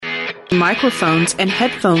Microphones and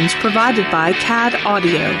headphones provided by CAD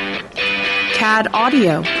Audio. CAD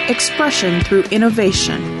Audio, expression through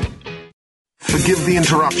innovation. Forgive the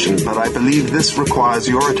interruption, but I believe this requires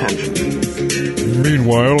your attention.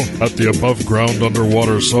 Meanwhile, at the above-ground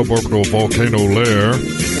underwater suborbital volcano lair...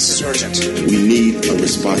 This is urgent. We need a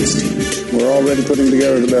response team. We're already putting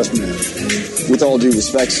together the best men. With all due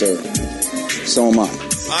respect, sir, so am I.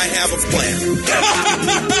 I have a plan.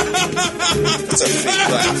 That's a fake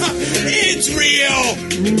laugh. It's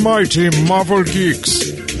real! Mighty Marvel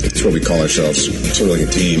Geeks. It's what we call ourselves. Sort of like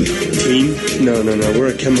a team. Team? No.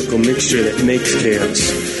 We're a chemical mixture that makes chaos.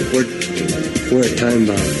 We're a time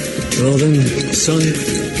bomb. Well then, son,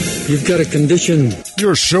 you've got a condition.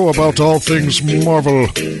 Your show about all things Marvel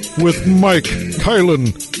with Mike,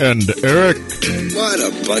 Kylan, and Eric. What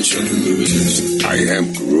a bunch of losers. I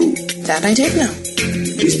am Groot. That I did know.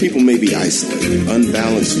 These people may be isolated,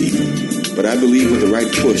 unbalanced even, but I believe with the right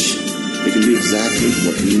push, they can be exactly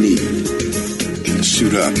what we need.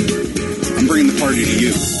 Suit up. I'm bringing the party to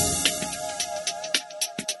you.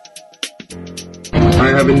 I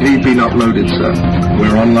have indeed been uploaded, sir.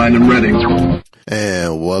 We're online and ready.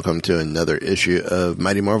 And welcome to another issue of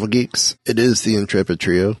Mighty Marvel Geeks. It is the Intrepid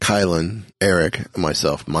Trio, Kylan, Eric, and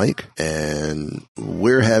myself, Mike. And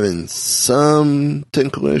we're having some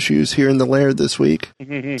technical issues here in the lair this week.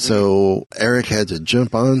 So Eric had to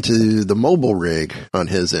jump onto the mobile rig on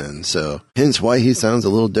his end. So hence why he sounds a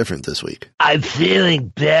little different this week. I'm feeling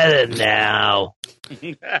better now.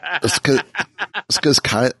 It's because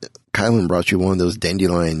Kylan brought you one of those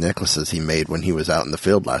dandelion necklaces he made when he was out in the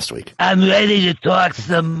field last week. I'm ready to talk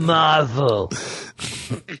some Marvel.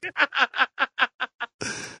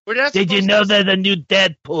 Did you know there's a new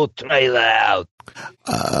Deadpool trailer out?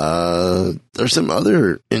 There's some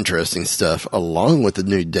other interesting stuff along with the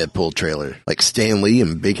new Deadpool trailer, like Stan Lee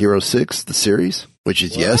and Big Hero 6, the series, which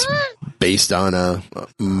is, yes, based on a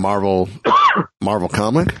Marvel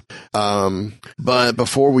comic. But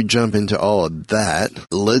before we jump into all of that,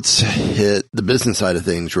 let's hit the business side of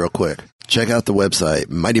things real quick. Check out the website,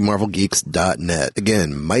 MightyMarvelGeeks.net.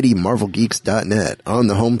 Again, MightyMarvelGeeks.net. On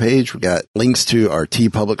the homepage, we got links to our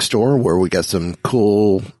TeePublic store where we got some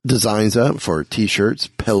cool designs up for t-shirts,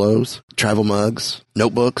 pillows, travel mugs,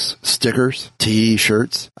 notebooks, stickers,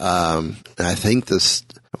 t-shirts. And I think this...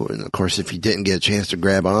 Of course, if you didn't get a chance to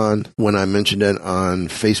grab on when I mentioned it on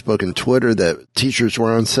Facebook and Twitter that t-shirts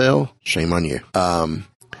were on sale, shame on you.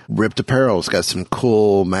 Ripped Apparel's got some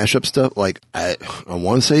cool mashup stuff. Like, I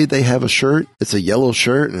want to say they have a shirt. It's a yellow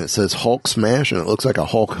shirt, and it says Hulk Smash, and it looks like a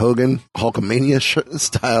Hulk Hogan, Hulkamania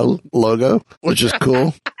style logo, which is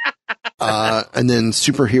cool. And then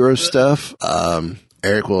superhero stuff.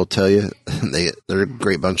 Eric will tell you, they're a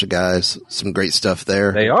great bunch of guys. Some great stuff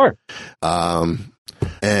there. They are.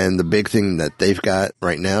 And the big thing that they've got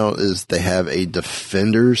right now is they have a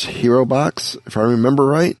Defenders Hero Box, if I remember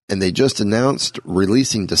right. And they just announced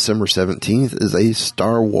releasing December 17th is a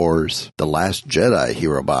Star Wars The Last Jedi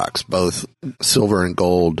Hero Box, both silver and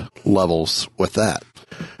gold levels with that.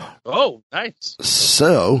 Oh, nice.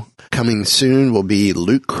 So, coming soon will be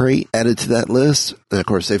Loot Crate added to that list. And of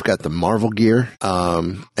course, they've got the Marvel gear.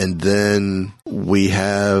 And then we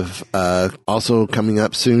have also coming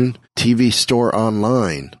up soon, TV Store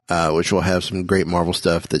Online, which will have some great Marvel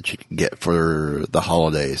stuff that you can get for the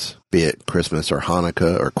holidays, be it Christmas or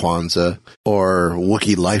Hanukkah or Kwanzaa or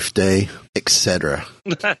Wookiee Life Day, etc.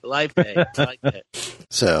 Life Day. I like that.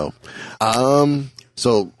 So I'm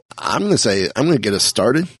going to get us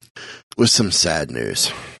started with some sad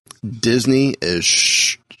news. Disney is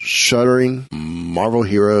shuttering Marvel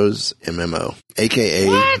Heroes MMO, aka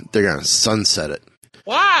they're going to sunset it.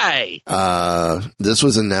 Why? This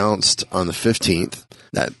was announced on the 15th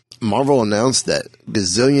that Marvel announced that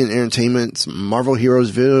Gazillion Entertainment's Marvel Heroes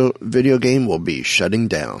video game will be shutting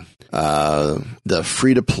down. The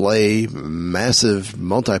free-to-play massive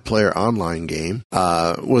multiplayer online game,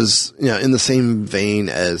 was, in the same vein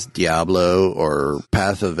as Diablo or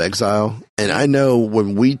Path of Exile. And I know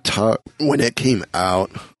when it came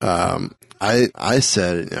out, I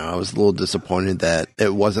said, I was a little disappointed that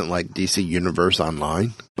it wasn't like DC Universe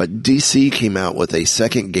Online, but DC came out with a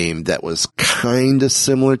second game that was kind of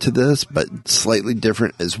similar to this, but slightly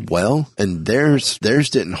different as well. And theirs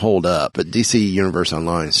didn't hold up, but DC Universe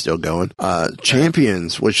Online is still going.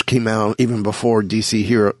 Champions, which came out even before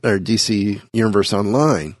DC Universe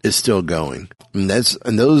Online, is still going. And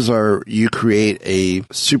those are, you create a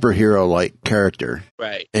superhero-like character.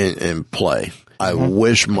 Right. And play. I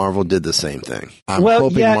wish Marvel did the same thing. I'm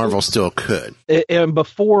hoping Marvel still could. And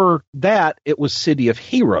before that, it was City of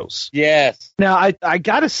Heroes. Yes. Now, I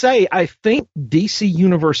got to say, I think DC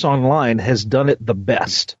Universe Online has done it the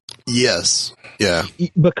best. Yes. Yeah.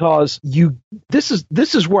 Because this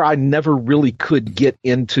is where I never really could get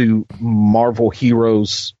into Marvel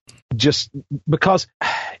heroes, just because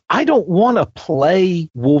I don't want to play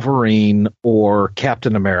Wolverine or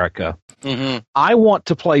Captain America. Mm-hmm. I want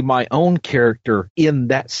to play my own character in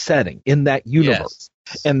that setting, in that universe. Yes.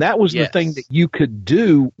 And that was the thing that you could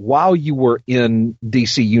do while you were in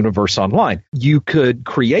DC Universe Online. You could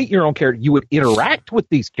create your own character. You would interact with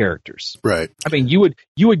these characters. Right. I mean, you would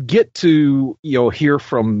get to, hear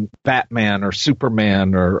from Batman or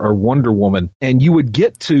Superman or Wonder Woman, and you would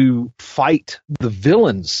get to fight the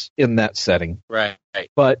villains in that setting. Right.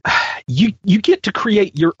 But you get to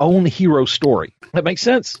create your own hero story. That makes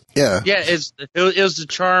sense? Yeah. Yeah, it was the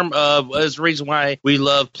charm of, it's the reason why we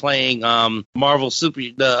love playing TSR,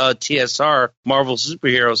 Marvel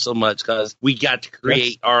Superheroes so much, because we got to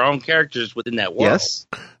create our own characters within that world. Yes.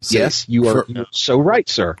 Yes, you're so right,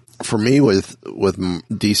 sir. For me, with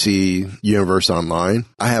DC Universe Online,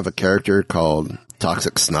 I have a character called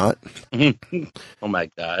Toxic Snot. Oh my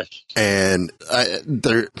gosh. And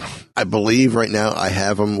I believe right now I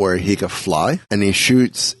have him where he can fly and he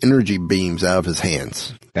shoots energy beams out of his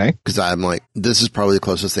hands. Okay. Because I'm like, this is probably the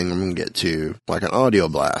closest thing I'm going to get to like an audio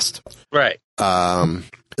blast. Right.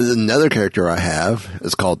 Another character I have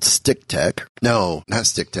is called Stick Tech. No, not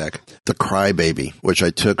Stick Tech. The Crybaby, which I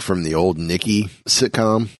took from the old Nikki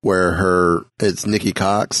sitcom, where it's Nikki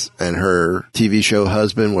Cox, and her TV show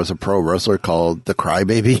husband was a pro wrestler called the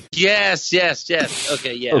Crybaby. Yes.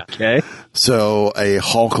 Okay, yeah. Okay. So a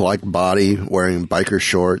Hulk-like body wearing biker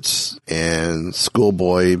shorts and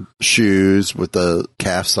schoolboy shoes with the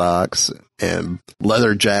calf socks and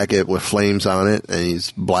leather jacket with flames on it, and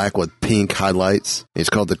he's black with pink highlights. He's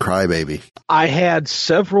called the Crybaby. I had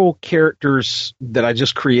several characters that I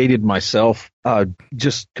just created myself,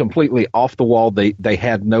 just completely off the wall. They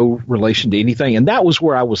had no relation to anything, and that was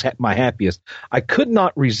where I was my happiest. I could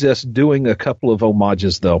not resist doing a couple of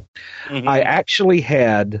homages, though. Mm-hmm. I actually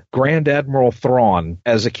had Grand Admiral Thrawn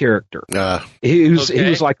as a character. He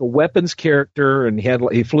was like a weapons character, and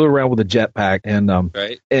he flew around with a jetpack. And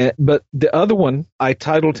right. But the other one, I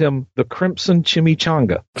titled him the Crimson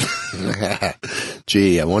Chimichanga.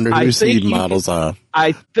 Gee, I wonder whose seed models are.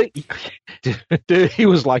 I think dude, he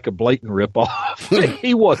was like a blatant ripoff.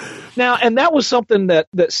 He was. Now, and that was something that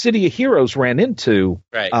City of Heroes ran into,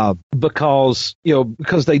 right? Because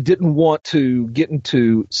they didn't want to get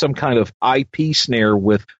into some kind of IP snare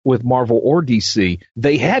with Marvel or DC.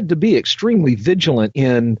 They had to be extremely vigilant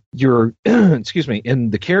in your in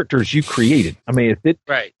the characters you created. I mean,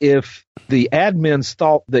 if the admins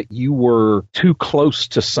thought that you were too close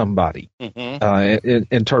to somebody,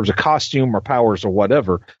 in terms of costume or powers or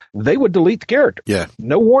whatever, they would delete the character. Yeah.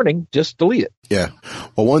 No warning, just delete it. Yeah.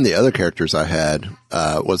 Well, one of the other characters I had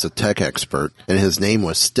was a tech expert, and his name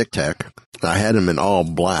was Stick Tech. I had him in all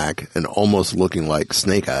black and almost looking like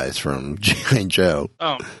Snake Eyes from G.I. Joe.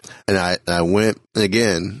 Oh. And I went,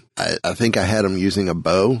 again, I think I had him using a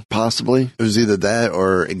bow, possibly. It was either that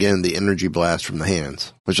or, again, the energy blast from the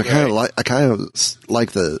hands, which I kind of like. I kind of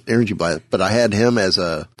like the energy blast, but I had him as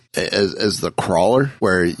the crawler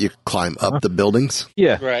where you climb up the buildings.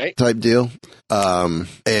 Yeah. Right. Type deal. And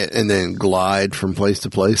then glide from place to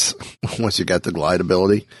place once you got the glide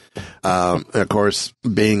ability. And of course,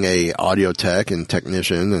 being a audio tech and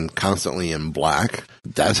technician and constantly in black,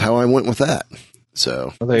 that's how I went with that.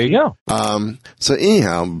 So well, there you go. So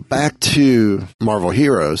anyhow, back to Marvel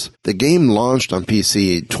Heroes. The game launched on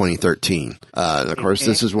PC 2013. And of course,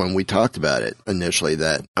 this is when we talked about it initially,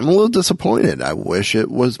 that I'm a little disappointed. I wish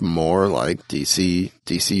it was more like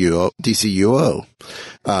DCUO.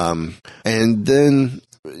 And then,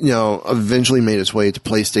 eventually made its way to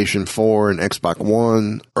PlayStation 4 and Xbox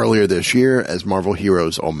One earlier this year as Marvel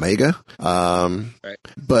Heroes Omega. Right.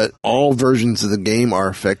 But all versions of the game are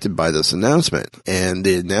affected by this announcement. And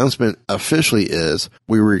the announcement officially is,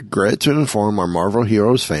 we regret to inform our Marvel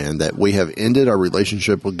Heroes fan that we have ended our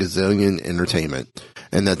relationship with Gazillion Entertainment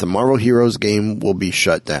and that the Marvel Heroes game will be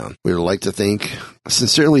shut down. We would like to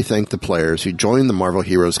sincerely thank the players who joined the Marvel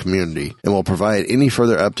Heroes community and will provide any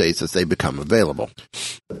further updates as they become available.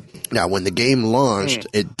 Now, when the game launched,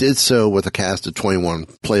 it did so with a cast of 21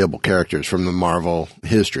 playable characters from the Marvel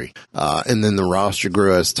history. And then the roster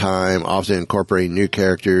grew as time, often incorporating new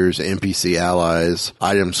characters, NPC allies,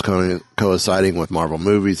 items coinciding with Marvel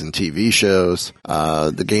movies and TV shows.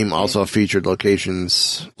 The game also featured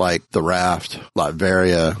locations like the Raft,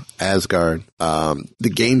 Latveria, Asgard.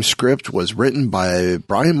 The game script was written by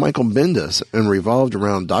Brian Michael Bendis and revolved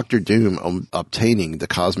around Doctor Doom obtaining the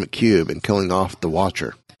Cosmic Cube and killing off the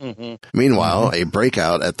Watcher. Meanwhile, a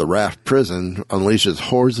breakout at the Raft prison unleashes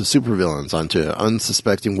hordes of supervillains onto an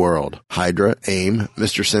unsuspecting world. Hydra, AIM,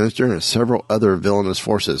 Mr. Sinister, and several other villainous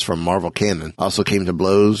forces from Marvel canon also came to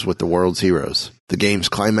blows with the world's heroes. The game's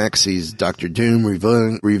climax sees Dr. Doom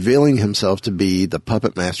revealing himself to be the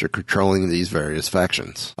puppet master controlling these various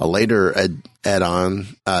factions. A later add-on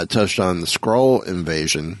touched on the Skrull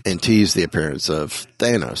invasion and teased the appearance of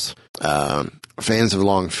Thanos. Fans have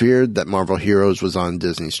long feared that Marvel Heroes was on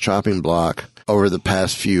Disney's chopping block. Over the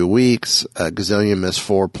past few weeks, a gazillion missed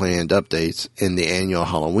 4 planned updates, and the annual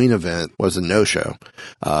Halloween event was a no-show.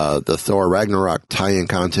 The Thor Ragnarok tie-in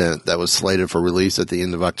content that was slated for release at the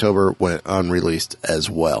end of October went unreleased as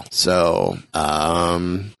well. So,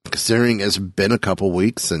 considering it's been a couple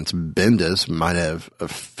weeks since Bendis might have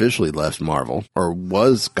officially left Marvel, or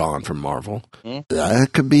was gone from Marvel,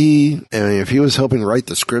 that could be, I mean, if he was helping write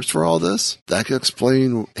the scripts for all this, that could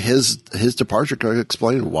explain his departure, could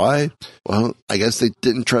explain why, well, I guess they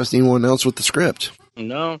didn't trust anyone else with the script.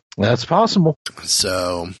 No. That's possible.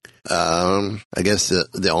 So, I guess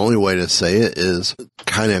the only way to say it is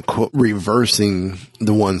kind of reversing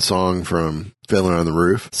the one song from Fiddler on the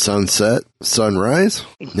Roof. Sunset, Sunrise.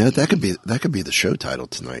 No, that could be the show title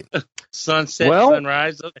tonight. Sunset,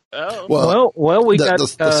 Sunrise. Oh. Well, we got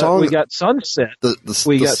Sunset.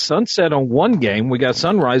 We got Sunset on one game. We got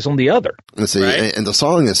Sunrise on the other. Let's see, right? And the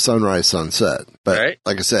song is Sunrise, Sunset. But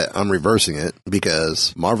like I said, I'm reversing it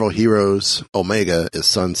because Marvel Heroes Omega is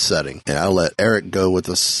sunsetting. And I'll let Eric go with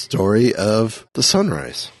the story of the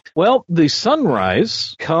sunrise. Well, the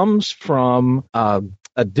sunrise comes from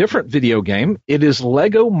a different video game. It is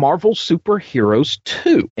Lego Marvel Super Heroes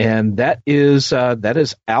 2, and that is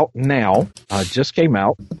out now. Just came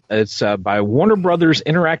out. It's by Warner Brothers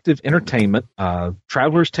Interactive Entertainment,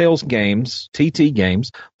 Traveler's Tales Games, TT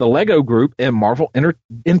Games, the Lego Group, and Marvel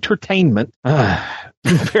Entertainment.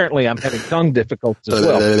 Apparently, I'm having tongue difficulties as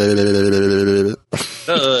well.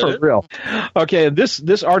 For real. Okay,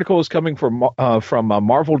 this article is coming from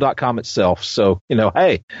Marvel.com itself. So,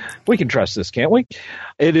 hey, we can trust this, can't we?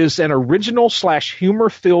 It is an original /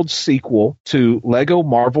 humor-filled sequel to Lego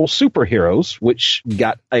Marvel Superheroes, which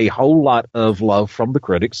got a whole lot of love from the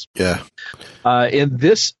critics. Yeah. In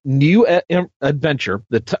this new adventure,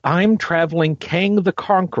 the time-traveling Kang the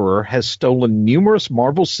Conqueror has stolen numerous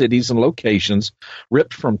Marvel cities and locations,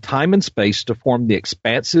 ripped from time and space to form the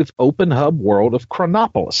expansive open hub world of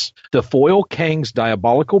Chronopolis. To foil Kang's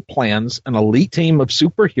diabolical plans, an elite team of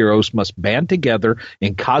superheroes must band together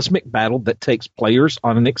in cosmic battle that takes players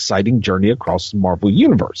on an exciting journey across the Marvel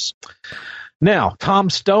Universe. Now,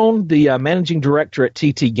 Tom Stone, the managing director at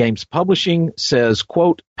TT Games Publishing, says,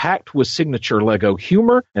 quote, packed with signature Lego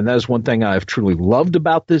humor, and that is one thing I've truly loved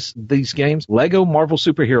about these games. Lego Marvel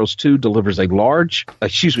Superheroes 2 delivers a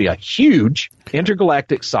huge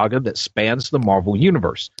intergalactic saga that spans the Marvel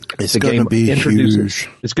Universe. It's going to be huge.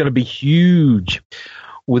 It's going to be huge.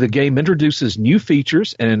 With the game introduces new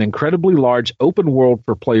features and an incredibly large open world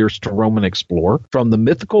for players to roam and explore, from the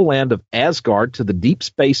mythical land of Asgard to the deep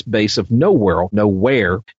space base of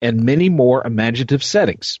Nowhere, and many more imaginative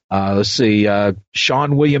settings. Let's see,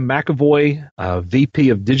 Sean William McAvoy, VP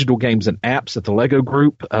of Digital Games and Apps at the Lego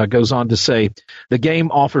Group, goes on to say, the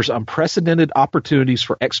game offers unprecedented opportunities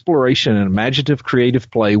for exploration and imaginative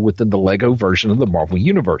creative play within the Lego version of the Marvel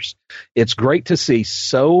Universe. It's great to see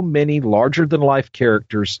so many larger-than-life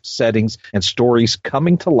characters, settings, and stories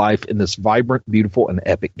coming to life in this vibrant, beautiful, and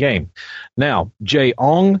epic game. Now, Jay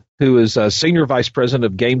Ong, who is a Senior Vice President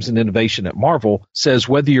of Games and Innovation at Marvel, says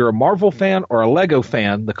whether you're a Marvel fan or a Lego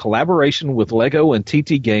fan, the collaboration with Lego and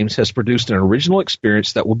TT Games has produced an original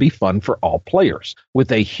experience that will be fun for all players.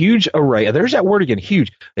 With a huge array, there's that word again,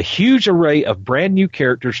 huge, a huge array of brand new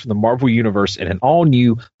characters from the Marvel Universe and an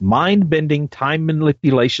all-new mind-bending time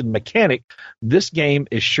manipulation mechanic, this game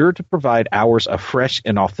is sure to provide hours of fresh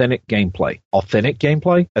and authentic gameplay. Authentic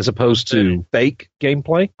gameplay as opposed to fake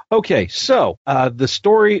gameplay? Okay, so the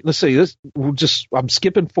story, let's see, I'm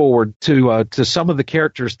skipping forward to some of the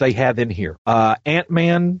characters they have in here.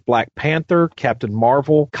 Ant-Man, Black Panther, Captain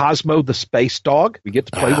Marvel, Cosmo the Space Dog. We get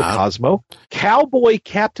to play with Cosmo. Cowboy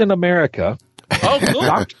Captain America. Oh,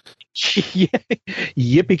 cool.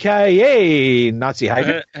 Yippee-ki-yay, Nazi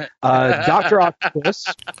hyphen. Dr. Octopus,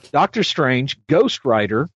 Doctor Strange, Ghost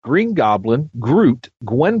Rider, Green Goblin, Groot,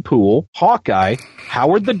 Gwenpool, Hawkeye,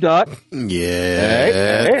 Howard the Duck.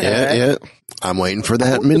 Yeah. I'm waiting for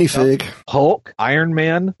that minifig. Hulk, Iron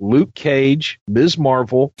Man, Luke Cage, Ms.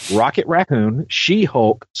 Marvel, Rocket Raccoon,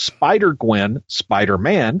 She-Hulk, Spider-Gwen,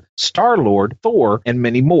 Spider-Man, Star-Lord, Thor, and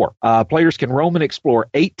many more. Players can roam and explore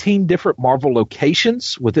 18 different Marvel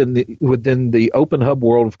locations within the open hub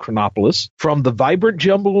world of Chronopolis. From the vibrant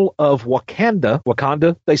jumble of Wakanda,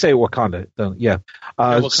 they say Wakanda,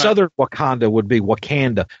 Wakanda. Southern Wakanda would be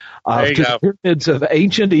Wakanda. To the pyramids of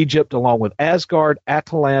ancient Egypt, along with Asgard,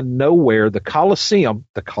 Atalan, Nowhere, the Colosseum,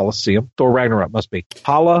 Thor Ragnarok must be,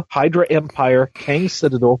 Hala, Hydra Empire, Kang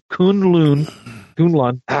Citadel, Kunlun.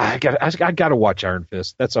 I got to watch Iron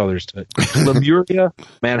Fist. That's all there's to it. Lemuria,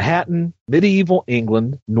 Manhattan, Medieval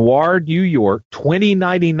England, Noir, New York,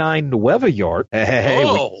 2099 Nueva York. Hey,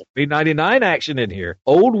 2099 action in here.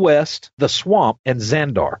 Old West, The Swamp, and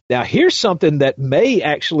Xandar. Now, here's something that may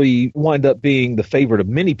actually wind up being the favorite of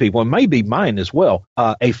many people, and maybe mine as well.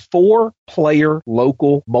 A 4-player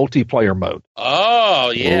local multiplayer mode.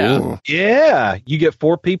 Oh, yeah. Ooh. Yeah. You get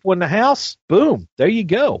 4 people in the house. Boom. There you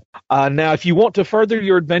go. Now, if you want to further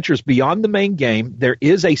your adventures beyond the main game, there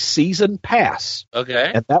is a season pass.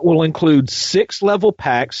 Okay. And that will include 6 level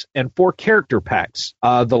packs and 4 character packs.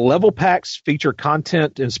 The level packs feature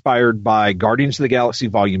content inspired by Guardians of the Galaxy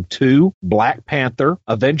Volume 2, Black Panther,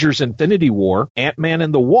 Avengers Infinity War, Ant-Man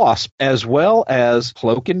and the Wasp, as well as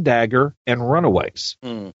Cloak and Dagger and Runaways.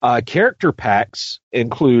 Character packs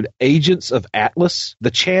include Agents of Atlas,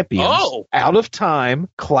 The Champions, Out of Time,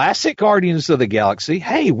 Classic Guardians of the Galaxy.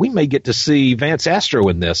 Hey, we may get to see Vance Astro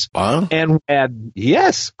in this. And add,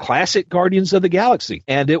 Classic Guardians of the Galaxy.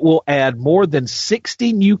 And it will add more than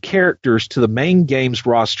 60 new characters to the main game's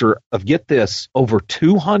roster of, get this, over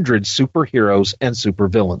 200 superheroes and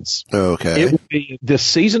supervillains. Okay. This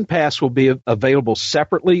season pass will be available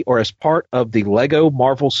separately or as part of the Lego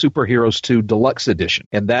Marvel Superheroes 2 Deluxe Edition.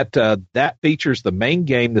 And that features the main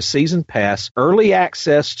game, the season pass, early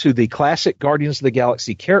access to the Classic Guardians of the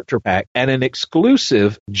Galaxy character pack, and an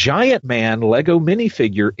exclusive Giant Man Lego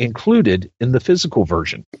minifigure included in the physical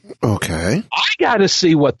version. Okay. I got to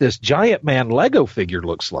see what this Giant Man Lego figure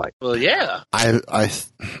looks like. Well, yeah.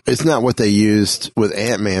 It's not what they used with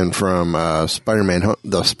Ant-Man from the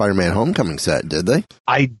Spider-Man Homecoming set, did they?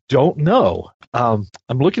 I don't know. I'm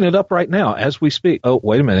looking it up right now as we speak. Oh,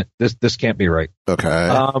 wait a minute. This can't be right.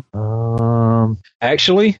 Okay.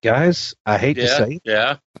 Actually, guys, I hate to say it.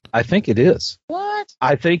 Yeah. I think it is. What?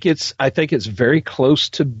 I think it's very close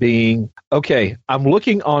to being. Okay, I'm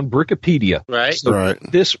looking on Brickopedia. Right. So right.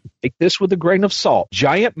 Take this with a grain of salt.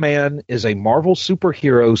 Giant Man is a Marvel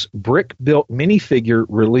Superheroes brick-built minifigure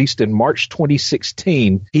released in March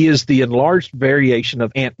 2016. He is the enlarged variation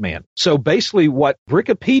of Ant-Man. So basically what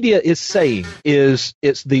Brickopedia is saying is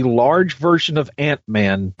it's the large version of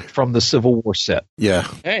Ant-Man from the Civil War set. Yeah.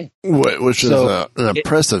 Hey. Which is an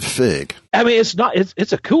impressive fig. I mean,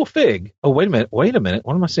 it's a cool fig. Oh, wait a minute.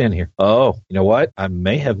 What am I saying here? Oh, you know what? I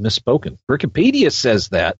may have misspoken. Brickopedia says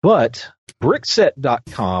that, but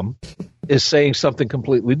Brickset.com is saying something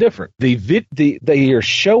completely different. They are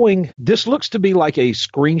showing, this looks to be like a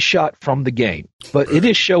screenshot from the game, but it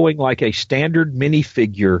is showing like a standard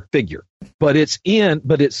minifigure figure. But it's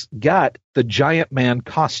got the Giant Man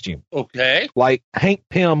costume. Okay. Like Hank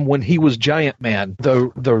Pym when he was Giant Man,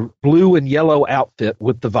 the blue and yellow outfit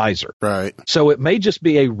with the visor. Right. So it may just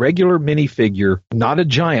be a regular minifigure, not a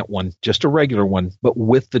giant one, just a regular one, but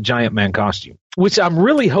with the Giant Man costume. Which I'm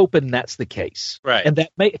really hoping that's the case. Right. And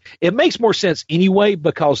it makes more sense anyway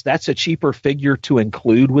because that's a cheaper figure to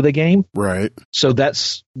include with a game. Right. So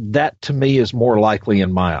that to me is more likely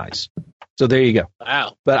in my eyes. So there you go.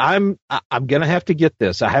 Wow. But I'm gonna have to get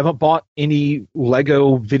this. I haven't bought any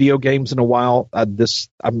Lego video games in a while. I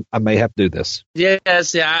may have to do this. Yeah,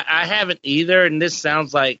 see, I haven't either, and this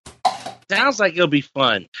sounds like it'll be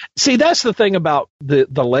fun. See, that's the thing about the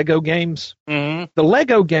Lego games. Mm-hmm. The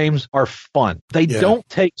Lego games are fun. They don't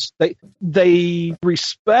take they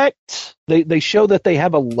respect. They show that they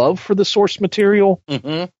have a love for the source material,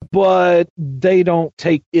 but they don't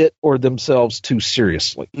take it or themselves too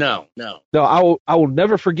seriously. No. I will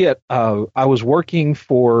never forget. I was working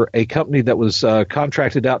for a company that was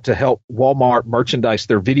contracted out to help Walmart merchandise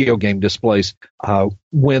their video game displays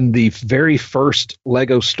when the very first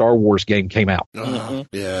Lego Star Wars game came out.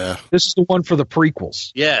 Yeah, this is the one for the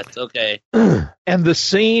prequels. Yes, okay. And the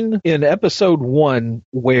scene in episode 1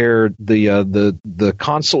 where the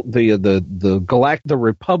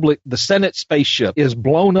Republic, the Senate spaceship is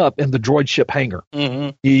blown up in the droid ship hangar. Mm-hmm.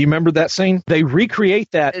 You remember that scene? They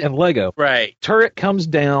recreate that in Lego. Right. Turret comes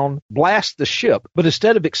down, blasts the ship, but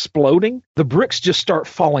instead of exploding, the bricks just start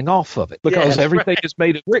falling off of it because everything is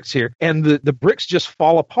made of bricks here, and the bricks just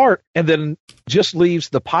fall apart, and then just leaves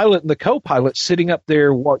the pilot and the co-pilot sitting up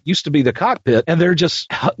there, what used to be the cockpit, and they're just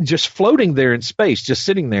floating there in space, just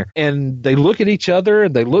sitting there. And they look at each other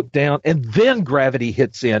and they look down, and then gravity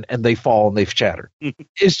hits in and they fall and they've shattered.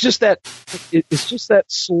 It's just that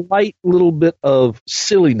slight little bit of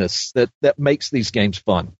silliness that makes these games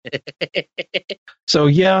fun. So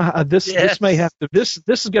this may have to this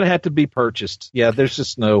is going to have to be purchased. Yeah, there's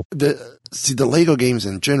just no the Lego games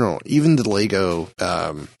in general, even the Lego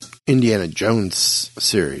Indiana Jones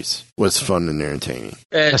series was fun and entertaining.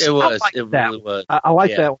 It was. Like it that. really was. I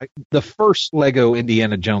like that. Like the first Lego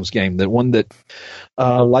Indiana Jones game, the one that,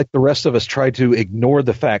 like the rest of us, tried to ignore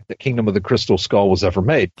the fact that Kingdom of the Crystal Skull was ever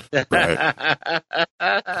made. Right.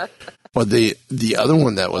 Well, the other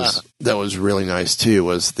one that was really nice too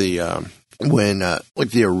was the when like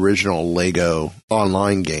the original Lego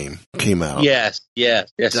online game came out. Yes,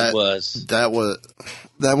 it was.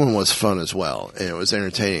 That one was fun as well, and it was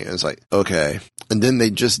entertaining. It was like, okay. And then they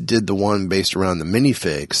just did the one based around the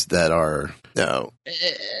minifigs that are,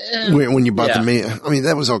 when you bought the mini, I mean,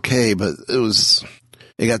 that was okay, but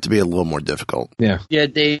it got to be a little more difficult. Yeah. Yeah,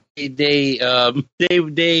 they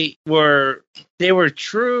were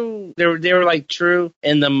true. They were like true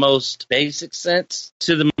in the most basic sense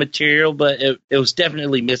to the material, but it was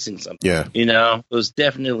definitely missing something. Yeah. It was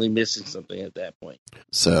definitely missing something at that point.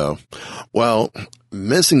 So, well,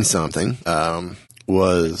 missing something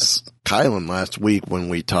was Kylan last week when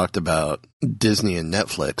we talked about Disney and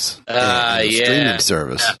Netflix and the streaming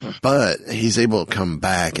service. But he's able to come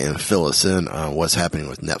back and fill us in on what's happening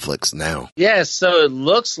with Netflix now. Yeah, so it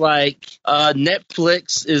looks like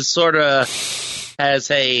Netflix is sort of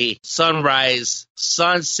has a sunrise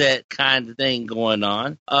sunset kind of thing going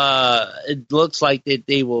on. It looks like that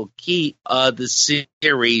they will keep the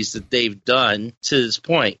series that they've done to this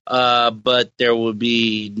point, but there will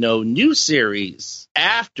be no new series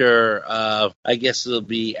after. I guess it'll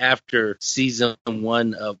be after season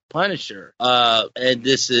 1 of Punisher, and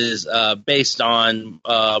this is based on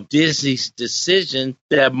Disney's decision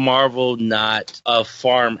that Marvel not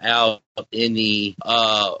farm out any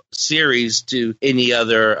series to any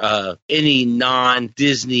other any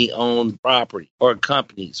non-Disney owned property or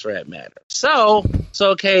companies for that matter. So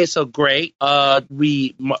great.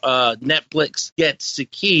 Netflix gets to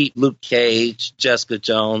keep Luke Cage, Jessica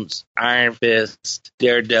Jones, Iron Fist,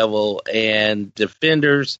 Daredevil, and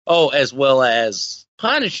Defenders. as well as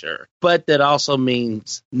Punisher. But that also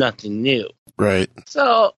means nothing new. Right.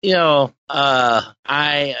 So, it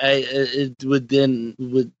would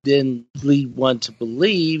then lead one to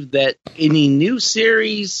believe that any new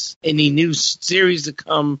series that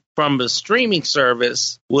come from a streaming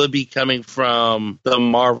service will be coming from the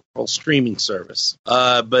Marvel streaming service.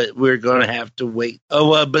 But we're going to have to wait.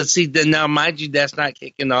 But see, then now, mind you, that's not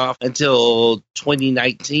kicking off until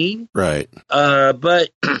 2019. Right. But,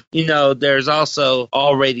 there's also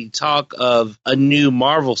already talk of a new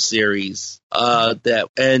Marvel series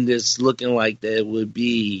and it's looking like that it would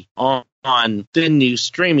be on the new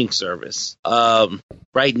streaming service.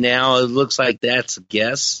 Right now, it looks like that's a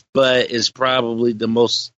guess, but it's probably the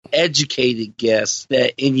most educated guess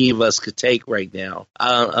that any of us could take right now,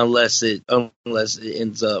 unless it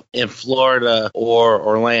ends up in Florida or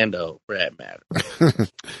Orlando, for that matter.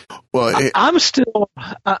 Well, I'm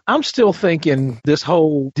still thinking this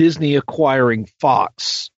whole Disney acquiring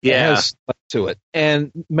Fox has to it,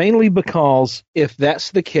 and mainly because if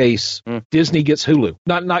that's the case, Disney gets Hulu.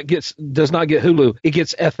 Does not get Hulu. It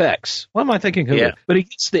gets FX. Why am I thinking Hulu? Yeah. But it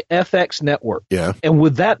gets the FX network. Yeah. And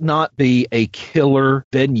would that not be a killer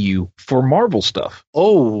venue for Marvel stuff?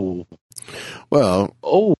 Oh. Well,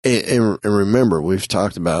 and remember, we've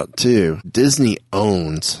talked about, too, Disney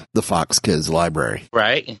owns the Fox Kids library.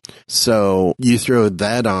 Right. So you throw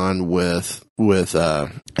that on with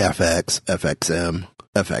FX, FXM,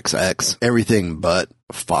 FXX, everything but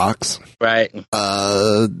Fox. Right.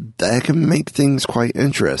 That can make things quite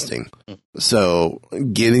interesting. So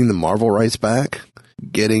getting the Marvel rights back,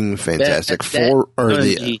 getting Fantastic Four, or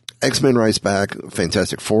the X-Men rights back,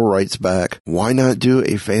 Fantastic Four rights back. Why not do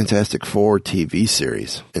a Fantastic Four TV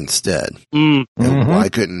series instead? And why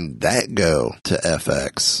couldn't that go to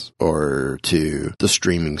FX or to the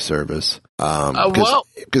streaming service?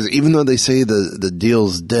 Because even though they say the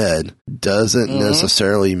deal's dead, doesn't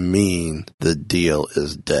necessarily mean the deal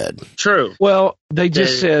is dead. True. Well, they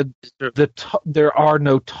just said there are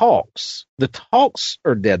no talks. The talks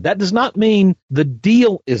are dead. That does not mean the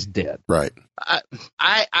deal is dead. Right.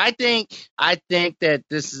 I think that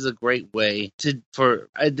this is a great way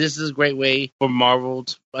for Marvel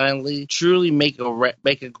to finally truly make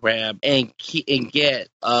a grab and get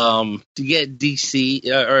DC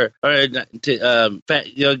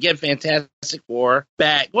get Fantastic Four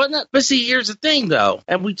back. Well, not, but see, here's the thing though,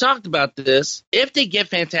 and we talked about this. If they get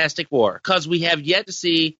Fantastic Four, because we have yet to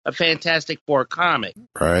see a Fantastic Four comic,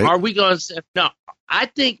 right? Are we going to say no? I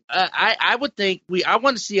think I would think I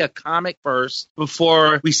want to see a comic first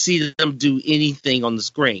before we see them do anything on the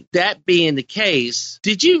screen. That being the case,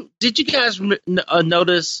 did you guys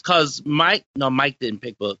notice? Because Mike didn't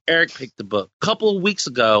pick the book. Eric picked the book. A couple of weeks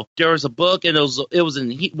ago, there was a book, and it was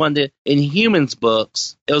in one of the Inhumans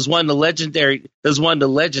books. It was one of the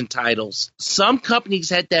legend titles. Some companies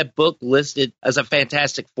had that book listed as a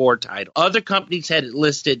Fantastic Four title. Other companies had it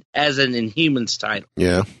listed as an Inhumans title.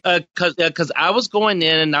 Yeah. Because I was going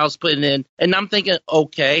in and I was putting in, and I'm thinking,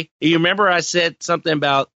 okay, you remember I said something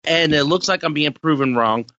about, and it looks like I'm being proven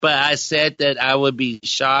wrong, but I said that I would be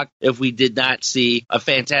shocked if we did not see a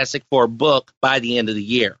Fantastic Four book by the end of the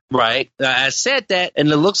year, right? I said that, and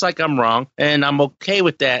it looks like I'm wrong, and I'm okay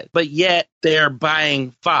with that, but yet they're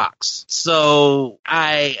buying Fox. So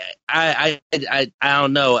I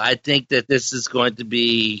don't know. I think that this is going to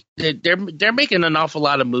be they're making an awful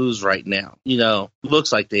lot of moves right now.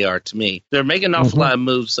 Looks like they are to me. They're making an awful lot of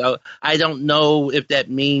moves. So I don't know if that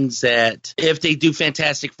means that if they do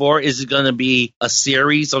Fantastic Four, is it going to be a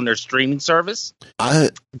series on their streaming service? I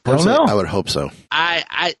would hope so.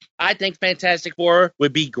 I think Fantastic Four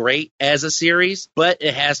would be great as a series, but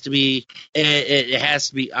it has to be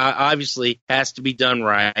obviously has to be done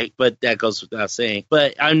right. But that goes without saying.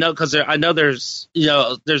 But I know because I know there's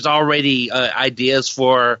already ideas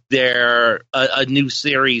for their a new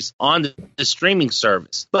series on the streaming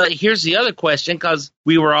service. But here's the other question, because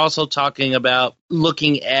we were also talking about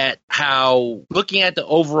looking at the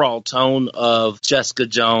overall tone of Jessica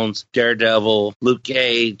Jones, Daredevil, Luke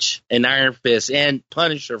Cage, and Iron Fist, and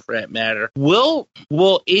Punisher for that matter. Will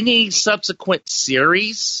any subsequent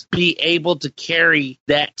series be able to carry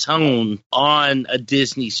that tone on a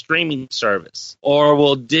Disney streaming service? Or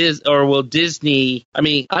will Disney, I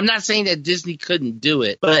mean, I'm not saying that Disney couldn't do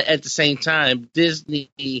it, but at the same time,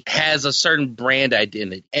 Disney has a certain brand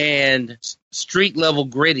identity, and street level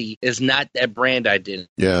gritty is not that brand identity.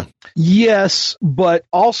 Yeah. Yes, but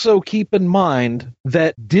also keep in mind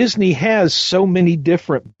that Disney has so many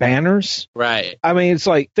different banners. Right. I mean, it's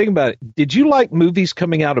like, think about it. Did you like movies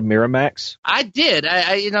coming out of Miramax? I did.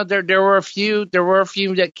 There were a few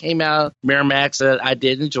that came out Miramax that I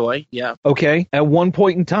did enjoy. Yeah. Okay. At one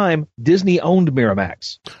point in time, Disney owned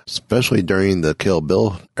Miramax, especially during the Kill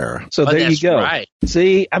Bill era. So there you go. Right.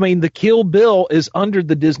 See, I mean, the Kill Bill is under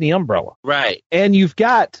the Disney umbrella. Right. And you've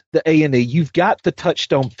got the A&E, you've got the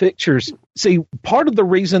Touchstone Pictures. See, part of the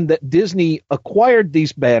reason that Disney acquired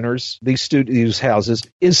these banners, these studios houses,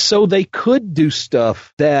 is so they could do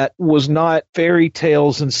stuff that was not fairy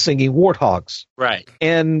tales and singing warthogs. Right.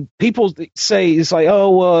 And people say it's like,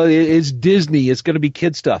 it's Disney, it's going to be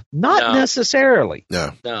kid stuff. Not necessarily.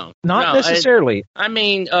 No. Not necessarily. I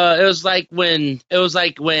mean, it was like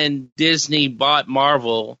when Disney bought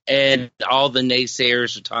Marvel, and all the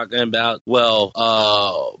naysayers are talking about,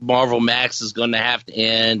 Marvel Max is going to have to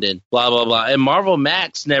end, and blah blah blah. And Marvel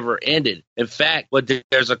Max never ended. In fact,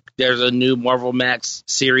 there's a new Marvel Max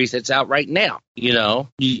series that's out right now.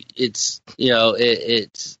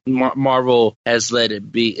 Marvel has let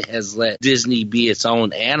Disney be its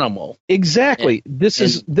own animal. Exactly. This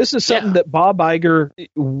is something that Bob Iger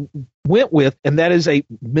went with, and that is a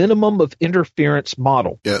minimum of interference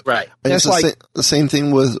model. Yeah, right. And it's the same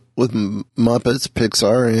thing with Muppets,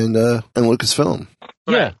 Pixar, and Lucasfilm.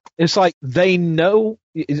 Yeah, right. It's like they know.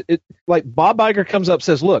 Like Bob Iger comes up and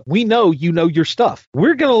says, look, we know you know your stuff.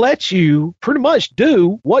 We're going to let you pretty much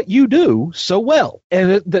do what you do so well.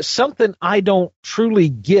 And that's something I don't truly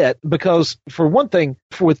get, because for one thing,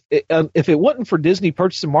 if it wasn't for Disney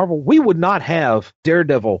purchasing Marvel, we would not have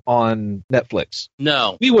Daredevil on Netflix.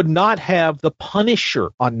 No. We would not have The Punisher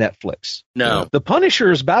on Netflix. No. The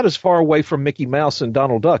Punisher is about as far away from Mickey Mouse and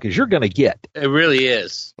Donald Duck as you're going to get. It really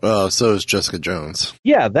is. Well, so is Jessica Jones.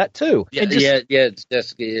 Yeah, that too. Yeah, Jessica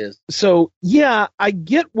is. So, yeah, I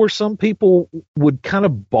get where some people would kind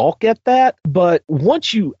of balk at that, but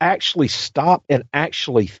once you actually stop and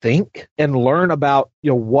actually think and learn about,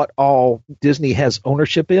 what all Disney has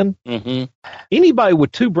ownership in, anybody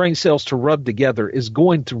with two brain cells to rub together is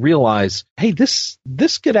going to realize, hey, this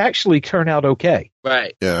could actually turn out okay.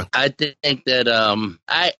 Right. Yeah. I think that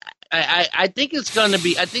I think it's going to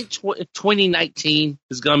be. I think 2019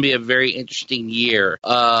 is going to be a very interesting year.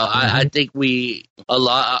 I think a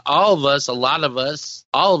lot of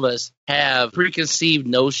us have preconceived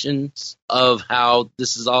notions of how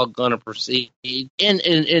this is all going to proceed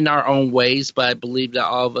in our own ways, but I believe that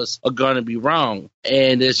all of us are going to be wrong,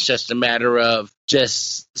 and it's just a matter of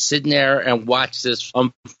just sitting there and watch this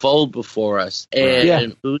unfold before us.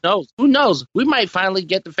 And who knows? We might finally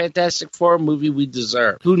get the Fantastic Four movie we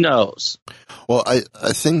deserve. Who knows? Well,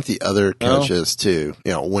 I think the other catch is too,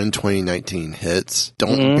 when 2019 hits,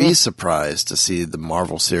 don't be surprised to see the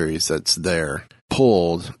Marvel series that's there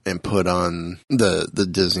pulled and put on the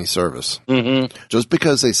Disney service. Just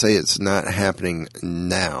because they say it's not happening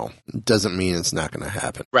now doesn't mean it's not going to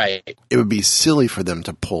happen. Right. It would be silly for them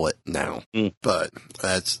to pull it now, but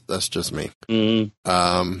that's just me.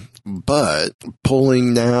 But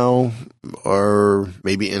pulling now, or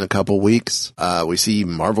maybe in a couple weeks, we see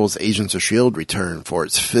Marvel's Agents of S.H.I.E.L.D. return for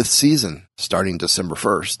its 5th season, starting December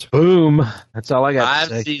 1st. Boom. That's all I got 5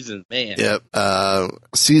 to say. seasons, man. Yep.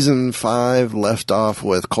 Season 5 left off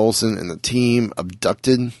with Coulson and the team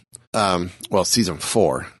abducted. Season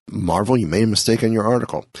 4. Marvel, you made a mistake on your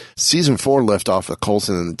article. Season 4 left off with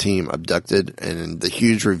Coulson and the team abducted, and the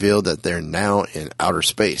huge reveal that they're now in outer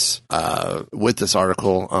space. With this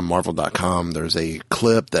article on Marvel.com, there's a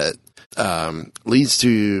clip that leads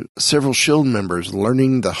to several S.H.I.E.L.D. members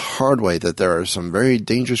learning the hard way that there are some very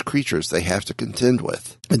dangerous creatures they have to contend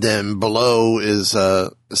with. And then below is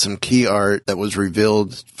some key art that was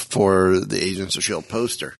revealed for the Agents of S.H.I.E.L.D.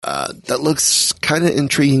 poster. That looks kind of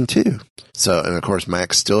intriguing too. So, and of course,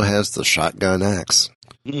 Max still has the shotgun axe.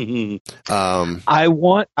 I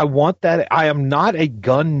want that. I am not a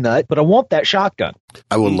gun nut, but I want that shotgun.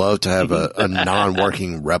 I would love to have a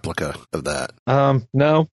non-working replica of that.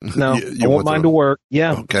 No, I want mine to work.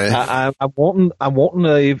 Yeah. Okay. I want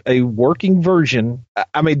a working version.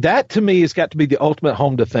 I mean, that to me has got to be the ultimate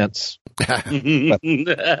home defense.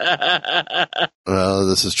 Well,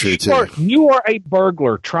 this is true too. You are a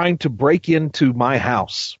burglar trying to break into my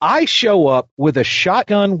house. I show up with a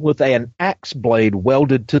shotgun with an axe blade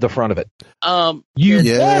welded to the front of it. You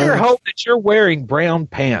better hope that you're wearing brown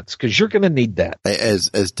pants, because you're going to need that. As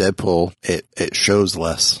Deadpool, it shows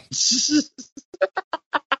less.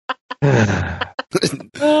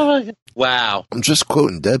 Wow. I'm just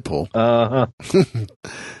quoting Deadpool.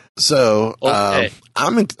 So, okay.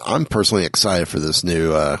 I'm personally excited for this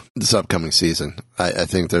this upcoming season. I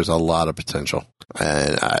think there's a lot of potential.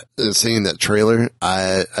 And seeing that trailer,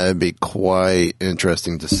 I'd be quite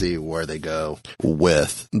interesting to see where they go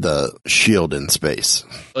with the S.H.I.E.L.D. in space.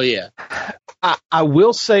 Oh, yeah. I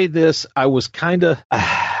will say this. I was kind of...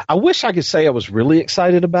 I wish I could say I was really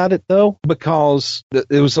excited about it, though, because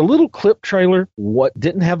it was a little clip trailer. What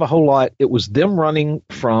didn't have a whole lot. It was them running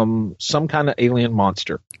from some kind of alien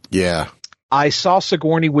monster. Yeah. I saw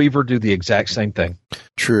Sigourney Weaver do the exact same thing.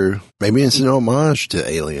 True. Maybe it's an homage to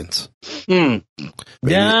Aliens.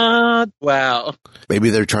 Yeah. Wow. Maybe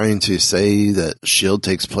they're trying to say that S.H.I.E.L.D.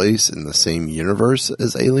 takes place in the same universe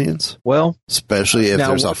as Aliens. Well, especially if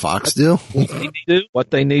there's a Fox deal.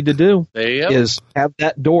 What they need to do is have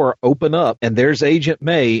that door open up, and there's Agent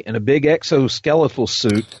May in a big exoskeletal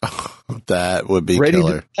suit. That would be ready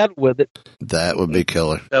killer. To battle with it. That would be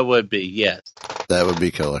killer. That would be, yes. That would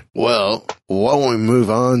be killer. Well, why don't we move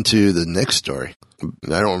on to the next story?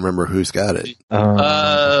 I don't remember who's got it.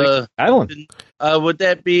 Alan. Would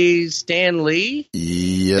that be Stan Lee?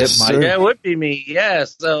 Yes, sir. Yeah, it would be me.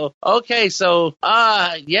 Yes. So, okay. So,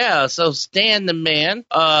 So Stan the man,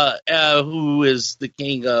 who is the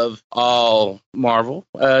king of all Marvel,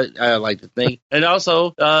 I like to think, and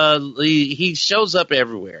also, he shows up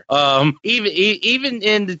everywhere. Even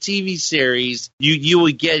in the TV series, you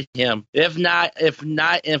would get him. If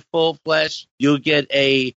not in full flesh, you'll get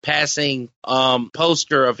a passing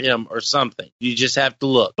poster of him or something. You just have to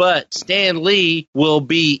look. But Stan Lee will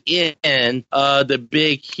be in the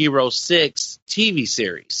Big Hero 6 TV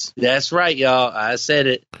series. That's right, y'all. I said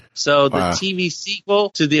it. So the TV sequel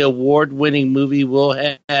to the award-winning movie will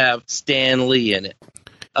have Stan Lee in it.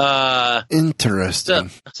 Interesting.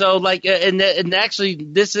 So like, and actually,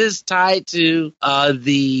 this is tied to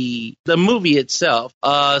the movie itself.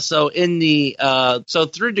 So in the so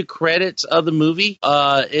through the credits of the movie,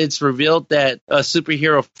 it's revealed that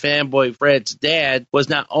superhero fanboy Fred's dad was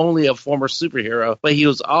not only a former superhero, but he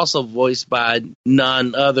was also voiced by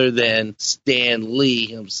none other than Stan Lee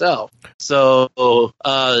himself. So so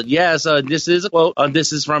this is a quote.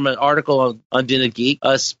 This is from an article on Dinner Geek,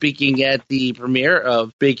 speaking at the premiere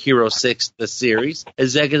of Big Hero 6, the series.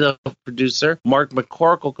 Executive producer Mark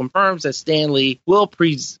McCorkle confirms that Stan Lee will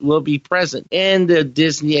be present in the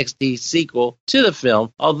Disney XD sequel to the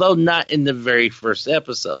film, although not in the very first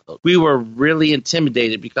episode. We were really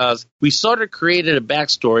intimidated because we sort of created a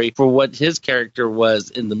backstory for what his character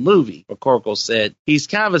was in the movie. McCorkle said, he's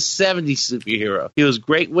kind of a 70s superhero. He was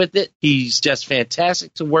great with it. He's just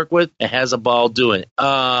fantastic to work with and has a ball doing it.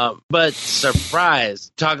 But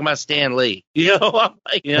surprise, talking about Stan Lee.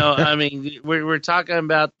 I mean, we're talking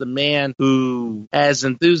about the man who has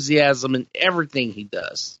enthusiasm in everything he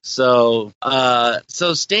does. So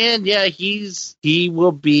Stan, yeah, he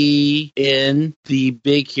will be in the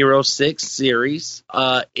Big Hero 6 series,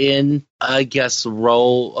 in I guess the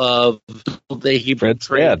role of that he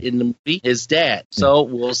portrayed in the movie, his dad. So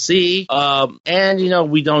we'll see.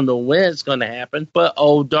 And we don't know when it's going to happen, but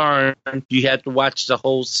oh darn, you have to watch the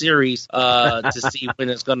whole series to see when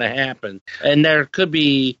it's going to happen. And there could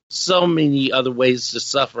be so many other ways to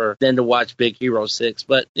suffer than to watch Big Hero 6.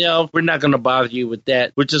 But we're not going to bother you with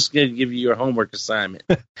that. We're just going to give you your homework assignment.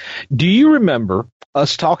 Do you remember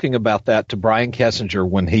us talking about that to Brian Kessinger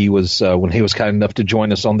when he was kind enough to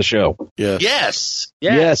join us on the show? Yes.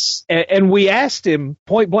 And we asked him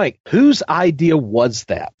point blank, whose idea was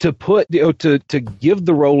that to put to give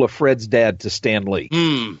the role of Fred's dad to Stan Lee?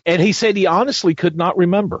 And he said he honestly could not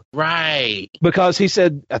remember. Right. Because he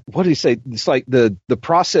said, what did he say? It's like the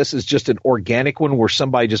process is just an organic one where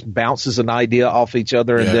somebody just bounces an idea off each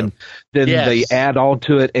other and then they add on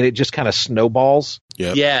to it and it just kind of snowballs.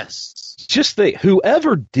 Yep. Yes. Just think,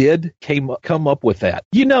 whoever did come up with that,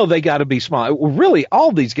 they got to be smiling. Really,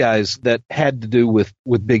 all these guys that had to do with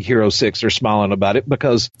Big Hero 6 are smiling about it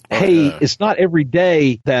because, it's not every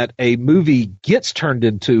day that a movie gets turned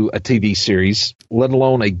into a TV series, let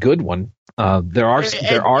alone a good one. There are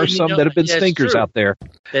some that have been stinkers out there.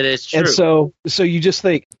 That is true. And so you just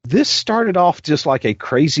think, this started off just like a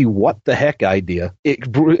crazy what the heck idea. It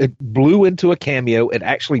blew into a cameo. It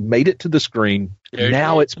actually made it to the screen.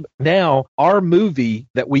 Now our movie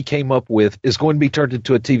that we came up with is going to be turned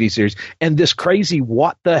into a TV series, and this crazy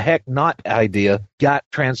what the heck not idea got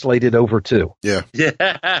translated over too. Yeah.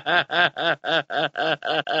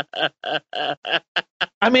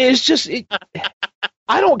 I mean, it's just.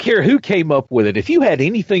 I don't care who came up with it. If you had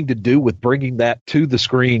anything to do with bringing that to the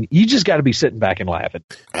screen, you just got to be sitting back and laughing.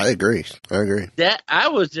 I agree. That I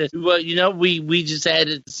was just we just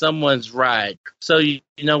added someone's ride. So you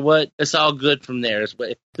know what? It's all good from there.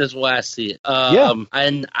 That's why I see it.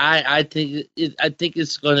 And I think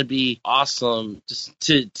it's going to be awesome just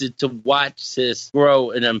to watch this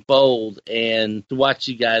grow and unfold, and to watch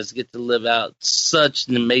you guys get to live out such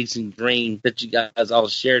an amazing dream that you guys all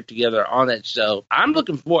shared together on that show. I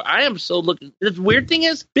am so looking. The weird thing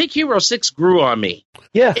is, Big Hero 6 grew on me.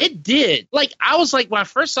 Yeah, it did. Like, I was like, when I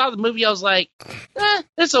first saw the movie, I was like,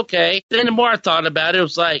 it's okay. Then the more I thought about it, it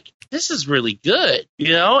was like, this is really good,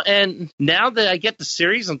 and now that I get the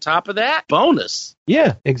series on top of that, bonus.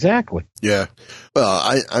 Yeah, exactly. Yeah.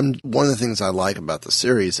 Well, I'm one of the things I like about the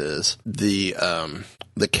series is the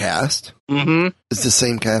cast. Mm-hmm. It's the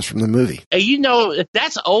same cast from the movie. And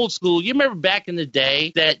that's old school. You remember back in the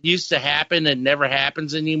day that used to happen and never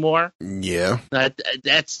happens anymore? Yeah.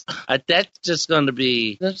 That's just going to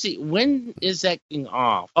be. Let's see. When is that thing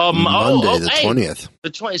off? Monday, the 20th.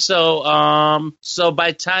 The 20th. So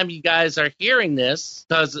by the time you guys are hearing this,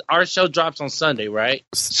 because our show drops on Sunday, right?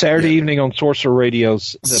 Saturday evening on Sorcerer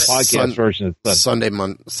Radio's the podcast version of Sunday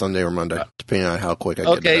or Monday, depending on how quick I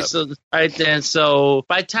get it up. So all right then. So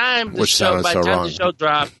by the time the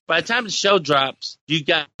show drops, you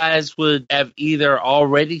guys would have either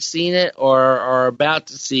already seen it or are about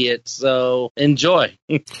to see it. So enjoy.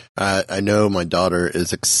 I know my daughter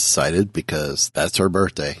is excited because that's her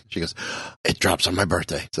birthday. She goes, "It drops on my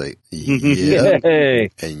birthday." It's like, yeah,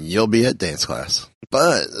 and you'll be at dance class.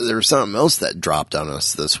 But there was something else that dropped on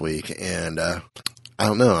us this week, and I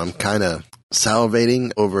don't know. I'm kind of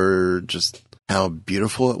salivating over just how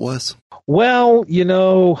beautiful it was. Well,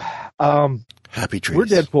 Happy trees. We're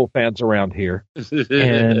Deadpool fans around here,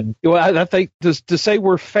 and I think to say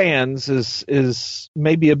we're fans is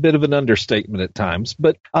maybe a bit of an understatement at times.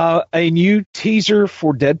 But a new teaser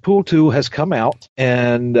for Deadpool 2 has come out,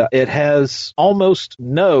 and it has almost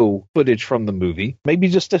no footage from the movie, maybe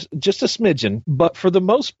just a smidgen. But for the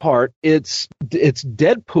most part, it's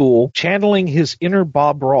Deadpool channeling his inner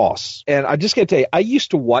Bob Ross. And I just got to tell you, I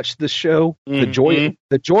used to watch this show, The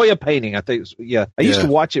The Joy of Painting, I think. I used to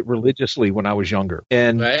watch it religiously when I was younger.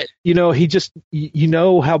 And, he just,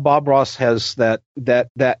 how Bob Ross has that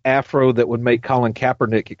afro that would make Colin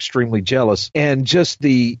Kaepernick extremely jealous. And just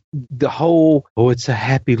the whole, it's a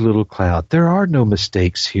happy little cloud. There are no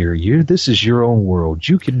mistakes here. This is your own world.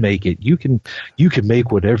 You can make it. You can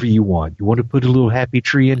make whatever you want. You want to put a little happy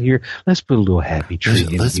tree in here? Let's put a little happy tree in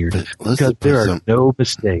here. Because there are no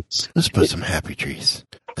mistakes. Let's put some happy trees.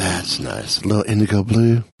 That's nice. A little indigo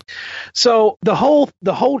blue. So the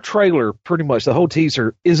whole trailer, pretty much the whole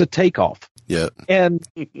teaser, is a takeoff. Yeah. And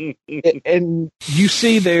you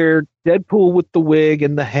see there Deadpool with the wig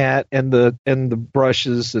and the hat and the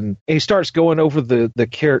brushes, and he starts going over the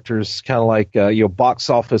characters, kind of like Box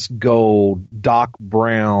Office Gold, Doc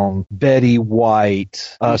Brown, Betty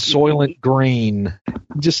White, Soylent Green,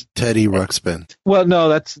 just Teddy Ruxpin. Well, no,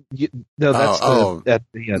 that's at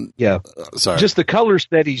the end. Yeah, sorry, just the colors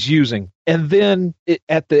that he's using, and then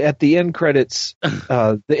at the end credits,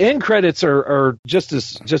 the end credits are just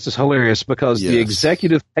as hilarious because the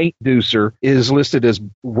executive paint producer is listed as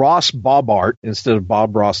Ross Bobart instead of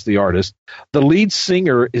Bob Ross, the artist. The lead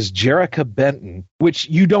singer is Jerrica Benton, which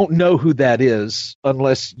you don't know who that is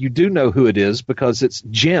unless you do know who it is because it's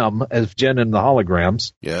Jem as Jen in the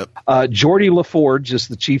holograms. Yep. Geordie LaForge is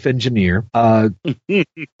the chief engineer.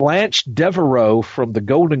 Blanche Devereaux from the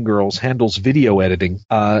Golden Girls handles video editing.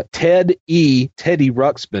 Teddy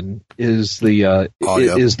Ruxpin is the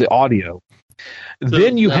audio.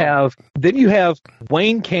 Then you have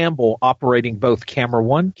Wayne Campbell operating both camera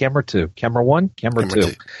 1, camera 2, camera 1, camera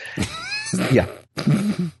 2. Yeah.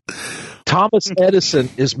 Thomas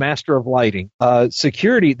Edison is master of lighting.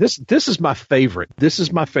 Security. This is my favorite.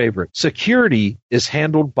 Security is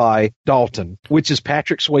handled by Dalton, which is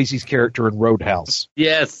Patrick Swayze's character in Roadhouse.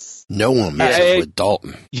 Yes. No one messes with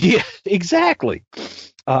Dalton. Yeah, exactly.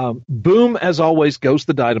 Boom, as always, goes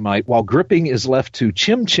the dynamite, while gripping is left to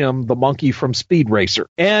Chim Chim, the monkey from Speed Racer.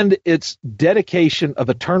 And it's dedication of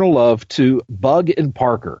eternal love to Bug and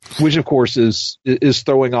Parker, which, of course, is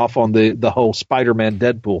throwing off on the whole Spider-Man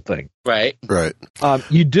Deadpool thing. Right.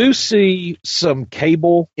 You do see some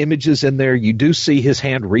Cable images in there. You do see his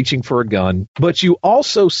hand reaching for a gun, but you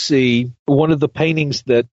also see one of the paintings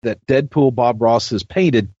that Deadpool Bob Ross has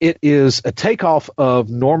painted. It is a takeoff of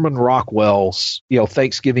Norman Rockwell's,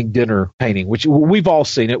 Thanksgiving dinner painting, which we've all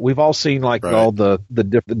seen it. We've all seen all the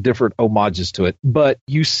different homages to it. But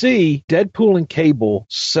you see Deadpool and Cable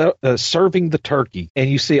serving the turkey, and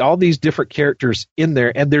you see all these different characters in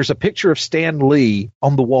there, and there's a picture of Stan Lee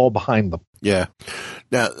on the wall behind them. Yeah.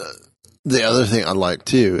 Now, the other thing I like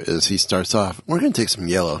too is he starts off, we're going to take some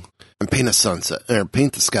yellow and paint a sunset, or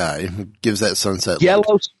paint the sky. Gives that sunset yellow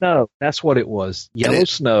look. Snow. That's what it was. Yellow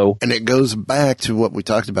snow. And it goes back to what we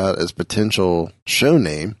talked about as potential show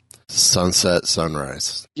name, Sunset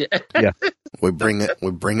Sunrise. Yeah. We bring it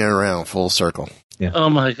around full circle. Yeah. Oh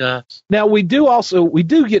my gosh. Now we do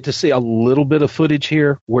get to see a little bit of footage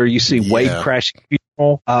here where you see Wade crashing.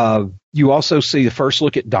 You also see the first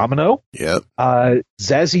look at Domino. Yep.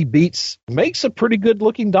 Zazie Beetz makes a pretty good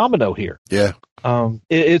looking Domino here. Yeah.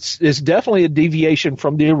 It's definitely a deviation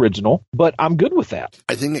from the original, but I'm good with that.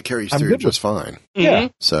 I think it carries through just fine. Yeah.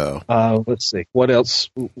 So let's see what else.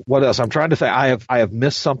 I'm trying to think. I have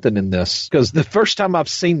missed something in this because the first time I've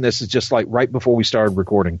seen this is just like right before we started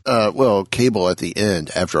recording. Well, Cable at the end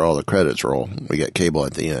after all the credits roll, we get Cable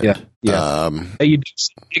at the end. Yeah. Yeah. You do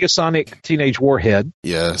Negasonic Teenage Warhead.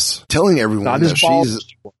 Yes. Telling everyone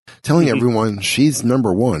she's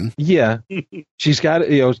number one. Yeah. She's got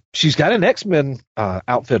an X-Men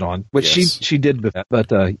outfit on, which she did with that.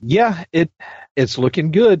 But it's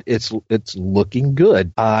looking good. It's looking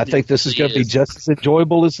good. I think this is going to be just as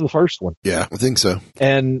enjoyable as the first one. Yeah, I think so.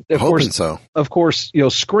 And of course,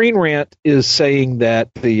 Screen Rant is saying that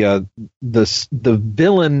the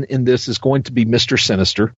villain in this is going to be Mr.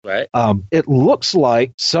 Sinister. Right. It looks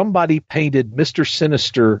like somebody painted Mr.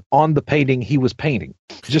 Sinister on the painting he was painting.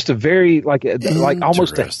 Just a very like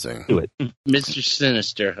almost to it. Mr.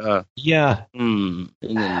 Sinister. Yeah.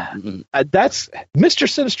 That's Mr.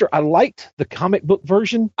 Sinister. I liked the comic book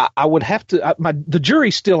version. I would have to. The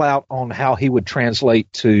jury's still out on how he would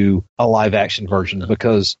translate to a live action version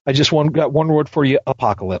because I just got one word for you: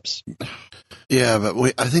 apocalypse. Yeah,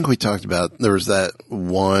 but I think we talked about there was that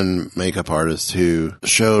one makeup artist who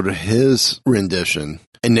showed his rendition,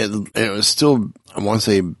 and it was still, I want to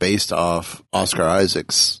say, based off Oscar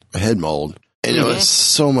Isaac's head mold. And it was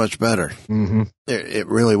so much better. Mm-hmm. It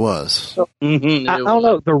really was. I don't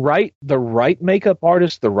know. The right makeup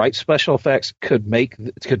artist, the right special effects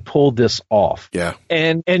could pull this off. Yeah.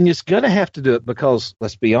 And it's gonna have to do it because,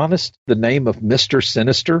 let's be honest, the name of Mr.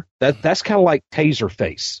 Sinister, that's kind of like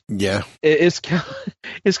Taserface. Yeah. It's kind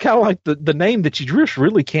of like the name that you just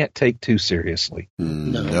really can't take too seriously.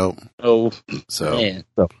 Nope. Oh, so, man.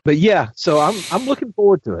 But yeah, so I'm looking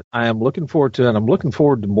forward to it. I am looking forward to it. And I'm looking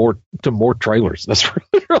forward to more trailers. That's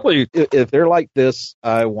really, if they're like this,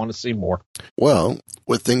 I want to see more. Well,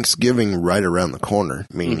 with Thanksgiving right around the corner,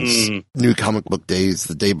 means New Comic Book Days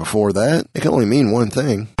the day before that, it can only mean one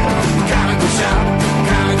thing. Comic book shop,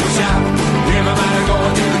 comic book shop. Everybody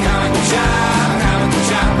going to the comic book shop, comic book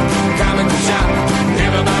shop, comic book shop.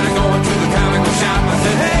 Everybody going to the comic book shop. I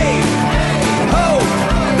said, hey, ho,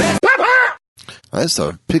 let's pop. That's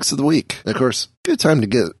the picks of the week. And of course, good time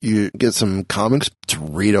to get some comics to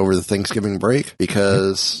read over the Thanksgiving break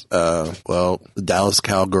because, the Dallas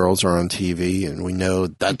Cowgirls are on TV, and we know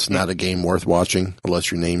that's not a game worth watching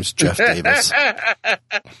unless your name's Jeff Davis.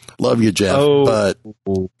 Love you, Jeff, but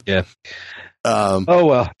yeah.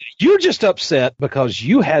 Well, you're just upset because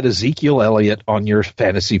you had Ezekiel Elliott on your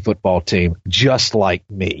fantasy football team, just like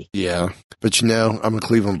me. Yeah, but I'm a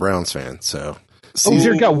Cleveland Browns fan, so. Oh,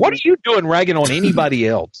 dear God, what are you doing ragging on anybody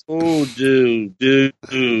else? Oh, dude.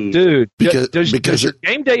 Because your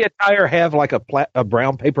game day attire have like a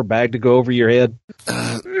brown paper bag to go over your head?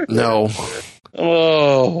 No.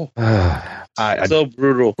 Oh, so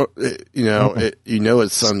brutal.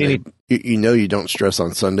 It's Sunday. You don't stress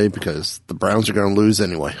on Sunday because the Browns are going to lose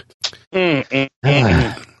anyway.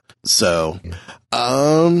 So,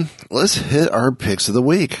 let's hit our picks of the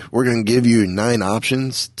week. We're going to give you 9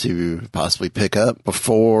 options to possibly pick up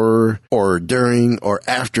before or during or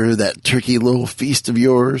after that turkey little feast of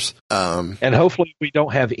yours. And hopefully we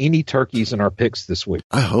don't have any turkeys in our picks this week.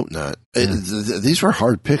 I hope not. These were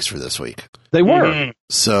hard picks for this week. They were.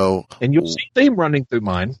 So, and you'll see them running through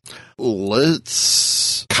mine.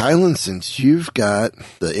 Kylan, since you've got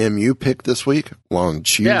the MU pick this week, why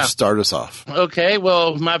don't you start us off? Okay,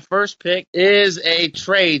 well, my first pick is a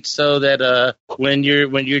trade so that when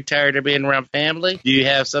you're tired of being around family, you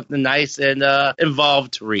have something nice and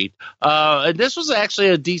involved to read. And this was actually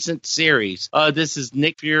a decent series. This is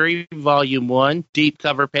Nick Fury, Volume 1, deep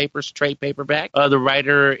cover papers, trade paperback. The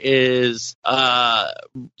writer is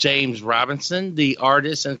James Robinson. The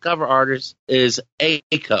artist and cover artist is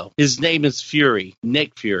Aiko. His name is Fury,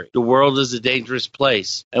 Nick Fury. The world is a dangerous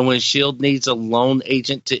place, and when S.H.I.E.L.D. needs a lone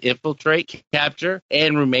agent to infiltrate, capture,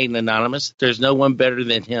 and remain anonymous, there's no one better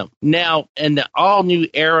than him. Now, an all-new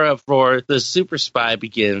era for the super spy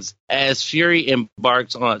begins as Fury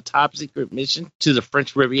embarks on a top-secret mission to the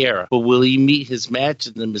French Riviera. But will he meet his match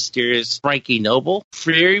in the mysterious Frankie Noble?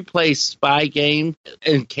 Fury plays spy game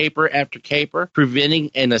and caper after caper,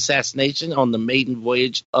 preventing an assassination on the maiden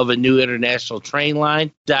voyage of a new international train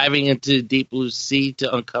line, diving into the deep blue sea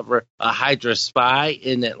to uncover a Hydra spy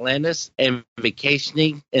in Atlantis, and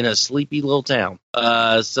vacationing in a sleepy little town.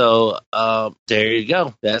 So there you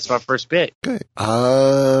go. That's my first pick. Okay.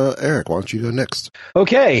 Eric, why don't you go next?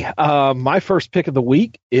 Okay. My first pick of the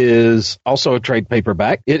week is also a trade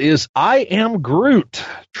paperback. It is I Am Groot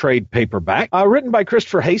trade paperback, written by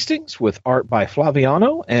Christopher Hastings with art by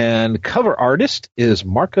Flaviano, and cover artist is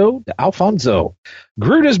Marco D'Alfonso.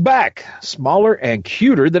 Groot is back, smaller and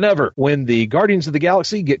cuter than ever. When the Guardians of the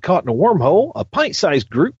Galaxy get caught in a wormhole, a pint-sized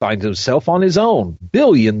Groot finds himself on his own,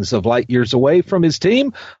 billions of light years away from his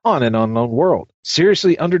team on an unknown world.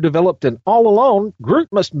 Seriously underdeveloped and all alone, Groot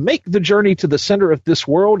must make the journey to the center of this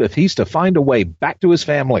world if he's to find a way back to his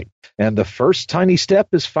family. And the first tiny step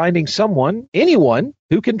is finding anyone,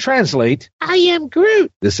 who can translate, I am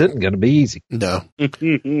Groot. This isn't going to be easy. No.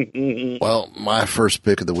 Well, my first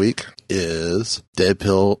pick of the week is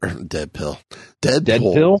Deadpool. Deadpool?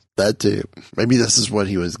 That too. Maybe this is what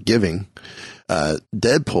he was giving.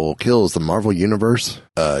 Deadpool kills the Marvel Universe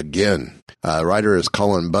again. Writer is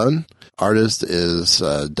Colin Bunn. Artist is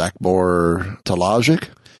Dakbor Talajic.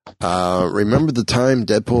 Remember the time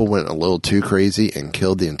Deadpool went a little too crazy and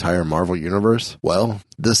killed the entire Marvel Universe? Well,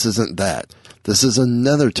 this isn't that. This is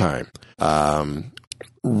another time.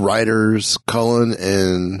 Writers Cullen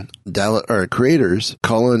and creators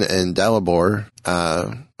Cullen and Dalibor,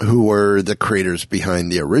 who were the creators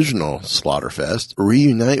behind the original Slaughterfest,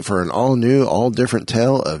 reunite for an all-new, all-different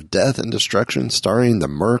tale of death and destruction starring the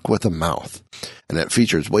Merc with a Mouth. And it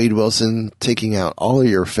features Wade Wilson taking out all of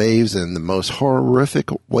your faves in the most horrific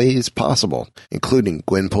ways possible, including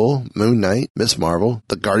Gwenpool, Moon Knight, Miss Marvel,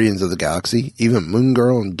 the Guardians of the Galaxy, even Moon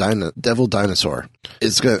Girl and Devil Dinosaur.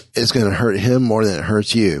 It's gonna hurt him more than it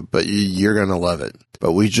hurts you, but you're gonna love it.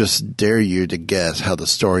 but we just dare you to guess how the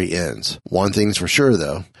story ends. One thing's for sure,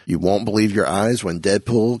 though. You won't believe your eyes when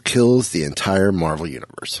Deadpool kills the entire Marvel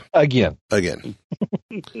Universe. Again.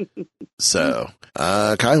 So,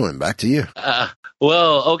 Kylan, back to you.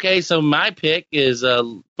 Well, okay, so my pick is,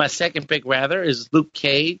 my second pick rather, is Luke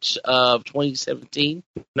Cage of 2017,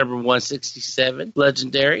 number 167,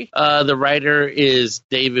 Legendary. The writer is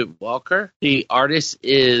David Walker. The artist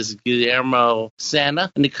is Guillermo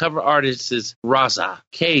Sana, and the cover artist is Raza.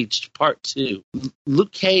 Cage, Part 2.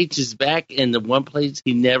 Luke Cage is back in the one place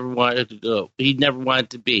he never wanted to go. He never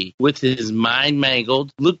wanted to be. With his mind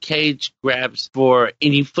mangled, Luke Cage grabs for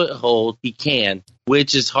any foothold he can,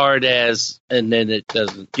 which is hard as, and then it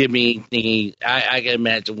doesn't give me anything. I can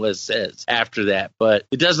imagine what it says after that, but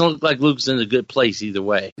it doesn't look like Luke's in a good place either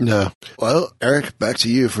way. No. Well, Eric, back to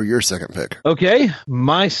you for your second pick. Okay,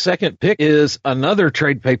 my second pick is another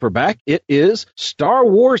trade paperback. It is Star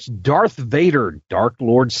Wars Darth Vader, Dark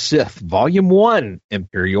Lord Sith, Volume 1,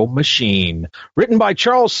 Imperial Machine. Written by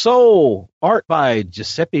Charles Soule, art by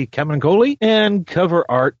Giuseppe Camuncoli, and cover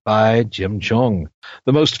art by Jim Chung.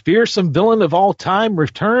 The most fearsome villain of all time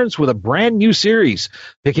returns with a brand new series.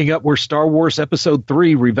 Picking up where Star Wars Episode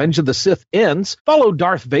 3, Revenge of the Sith ends, follow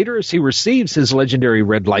Darth Vader as he receives his legendary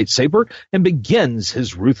red lightsaber and begins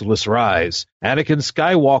his ruthless rise. Anakin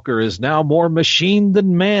Skywalker is now more machine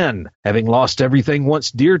than man. Having lost everything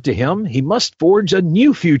once dear to him, he must forge a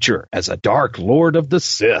new future as a Dark Lord of the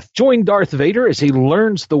Sith. Join Darth Vader as he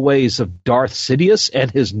learns the ways of Darth Sidious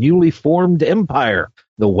and his newly formed empire,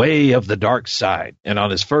 the way of the dark side. And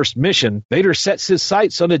on his first mission, Vader sets his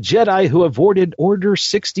sights on a Jedi who avoided Order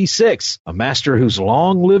 66, a master who's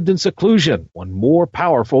long lived in seclusion, one more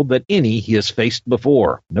powerful than any he has faced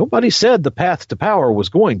before. Nobody said the path to power was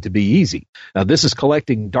going to be easy. Now, this is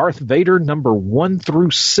collecting Darth Vader number 1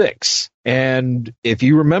 through 6. And if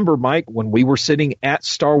you remember, Mike, when we were sitting at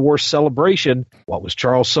Star Wars Celebration, what was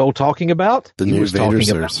Charles Soule talking about? The new Vader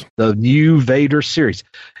series. The new Vader series.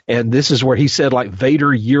 And this is where he said, like,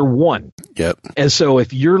 Vader year 1. Yep. And so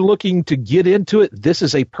if you're looking to get into it, this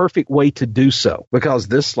is a perfect way to do so. Because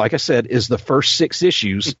this, like I said, is the first 6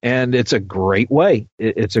 issues, and it's a great way.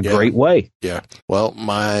 It's a great way. Yeah. Well,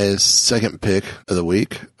 my second pick of the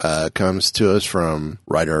week comes to us from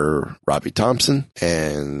writer Robbie Thompson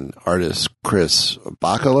and artist Chris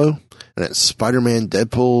Bacalo, and it's Spider-Man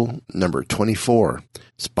Deadpool number 24.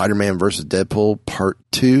 Spider-Man vs. Deadpool Part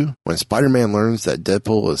 2. When Spider-Man learns that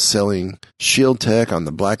Deadpool is selling shield tech on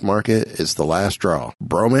the black market, it's the last straw.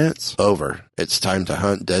 Bromance? Over. It's time to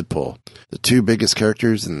hunt Deadpool. The two biggest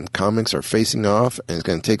characters in the comics are facing off, and it's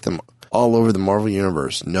going to take them all over the Marvel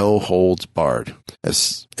Universe. No holds barred.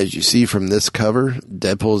 As you see from this cover,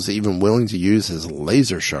 Deadpool is even willing to use his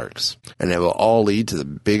laser sharks. And it will all lead to the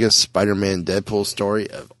biggest Spider-Man Deadpool story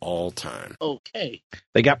of all time. Okay.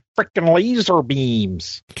 They got freaking laser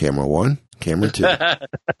beams. Camera 1, camera 2.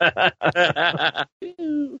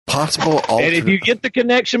 Possible alternate. And if you get the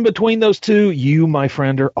connection between those two, you, my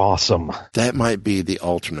friend, are awesome. That might be the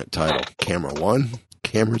alternate title. Camera 1,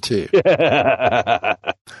 camera 2.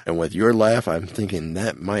 And with your laugh, I'm thinking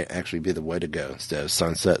that might actually be the way to go instead of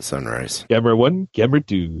sunset, sunrise. Camera 1, camera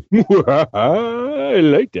 2. I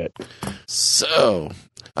like that. So,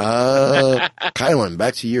 Kylan,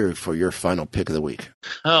 back to you for your final pick of the week.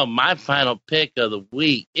 Oh, my final pick of the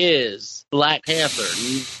week is Black Panther,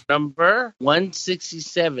 number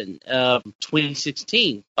 167 of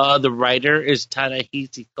 2016. The writer is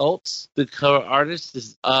Ta-Nehisi Coates. The cover artist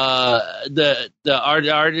is the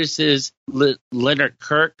artist is Leonard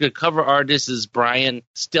Kirk. The cover artist is Brian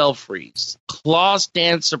Stelfreeze. Claw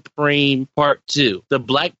Stands Supreme Part 2. The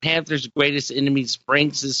Black Panther's greatest enemy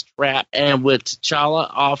springs his trap, and with T'Challa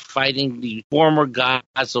off fighting the former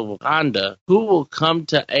gods of Wakanda, who will come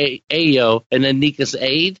to Ayo and Anika's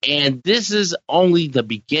aid? And this is only the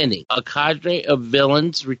beginning. A cadre of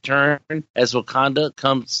villains return as Wakanda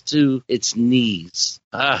comes to its knees.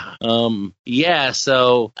 So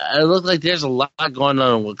it looks like there's a lot going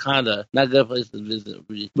on in Wakanda. Not a good place to visit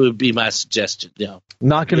would be my suggestion.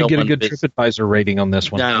 Not going to get a good TripAdvisor rating on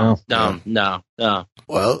this one. No.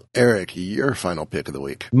 Well, Eric, your final pick of the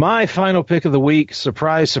week. My final pick of the week,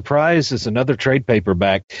 surprise, surprise, is another trade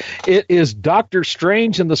paperback. It is Doctor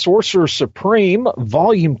Strange and the Sorcerer Supreme,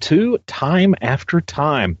 Volume 2, Time After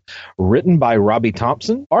Time. Written by Robbie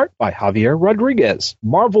Thompson, art by Javier Rodriguez.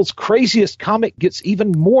 Marvel's craziest comic gets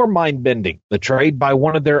even more mind-bending. Betrayed by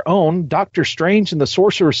one of their own, Doctor Strange and the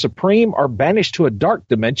Sorcerer Supreme are banished to a dark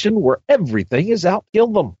dimension where everything is out to kill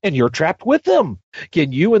them, and you're trapped with them.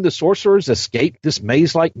 Can you and the sorcerers escape this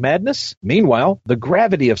maze-like madness? Meanwhile, the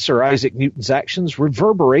gravity of Sir Isaac Newton's actions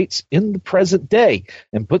reverberates in the present day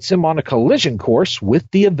and puts him on a collision course with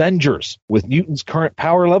the Avengers. With Newton's current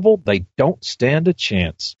power level, they don't stand a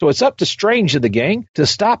chance. So it's up to Strange and the gang to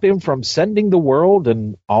stop him from sending the world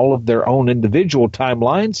and all of their own individual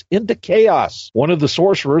timelines into chaos. One of the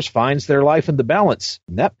sorcerers finds their life in the balance,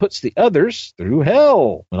 and that puts the others through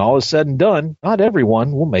hell. When all is said and done, not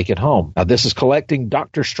everyone will make it home. Now, this is collecting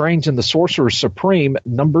Doctor Strange and the Sorcerer Supreme,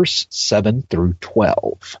 numbers 7 through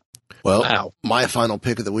 12. Well, my final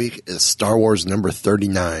pick of the week is Star Wars number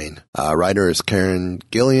 39. Writer is Karen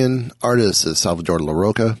Gillian. Artist is Salvador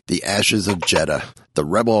LaRocca. The Ashes of Jedha. The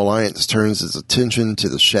Rebel Alliance turns its attention to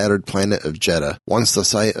the shattered planet of Jedha. Once the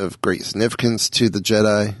site of great significance to the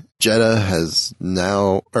Jedi,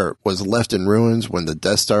 Jedha was left in ruins when the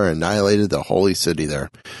Death Star annihilated the holy city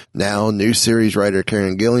there. Now, new series writer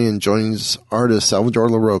Karen Gillian joins artist Salvador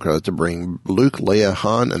LaRocca to bring Luke, Leia,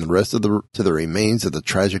 Han, and the rest of to the remains of the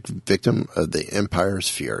tragic victim of the Empire's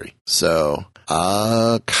fury. So,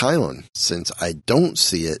 Kylan, since I don't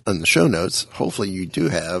see it on the show notes, hopefully you do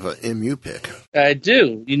have an MU pick. I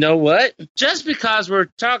do. You know what? Just because we're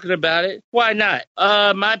talking about it, why not?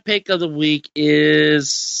 My pick of the week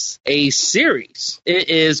is a series. It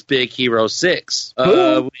is Big Hero 6.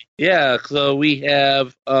 So we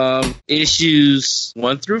have issues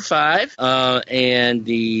 1 through 5, and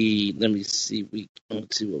let me see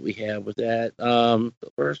what we have with that. The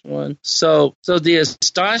first one. So the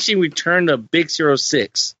astonishing return of Big Hero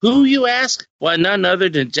 6. Who, you ask? Why, none other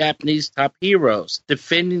than Japanese top heroes,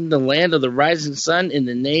 defending the land of the rising sun in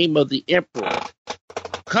the name of the Emperor.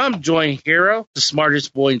 Come join Hero, the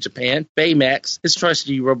smartest boy in Japan, Baymax, his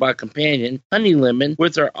trusty robot companion, Honey Lemon,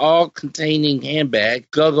 with her all-containing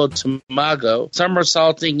handbag, Gogo Tamago,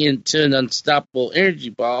 somersaulting into an unstoppable energy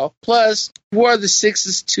ball, plus, who are the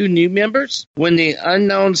Six's 2 new members? When the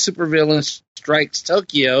unknown supervillain strikes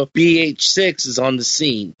Tokyo, BH6 is on the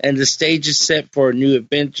scene, and the stage is set for a new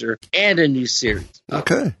adventure and a new series.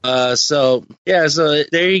 Okay. So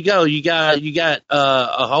there you go. You got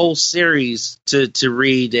a whole series to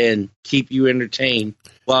read and keep you entertained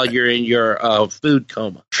while you're in your food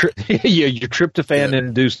coma. Your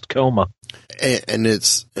tryptophan-induced coma. And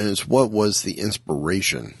it's what was the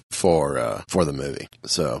inspiration for the movie.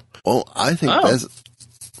 So, well, I think that's.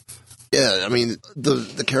 Yeah, I mean,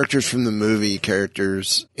 the characters from the movie,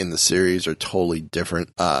 characters in the series are totally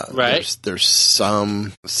different. Right. There's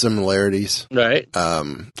some similarities. Right.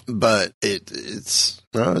 But it's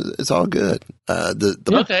all good.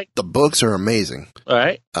 The books are amazing. All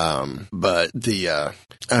right. But I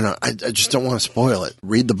don't know, I just don't want to spoil it.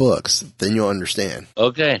 Read the books, then you'll understand.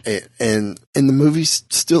 Okay. And the movie's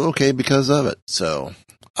still okay because of it. So.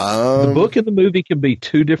 The book and the movie can be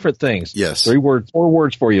 2 different things. Yes. 4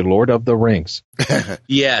 words for you, Lord of the Rings.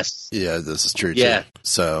 Yes. Yeah, this is true, yeah. too.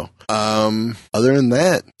 So, other than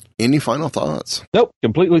that, any final thoughts? Nope,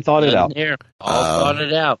 completely thought it out. Here, thought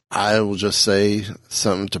it out. I will just say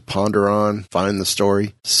something to ponder on, find the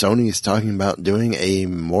story. Sony is talking about doing a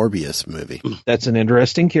Morbius movie. That's an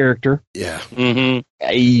interesting character. Yeah. Mm-hmm.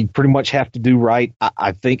 You pretty much have to do right.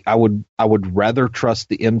 I think I would rather trust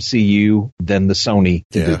the MCU than the Sony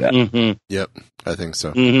to do that. Mm-hmm. Yep, I think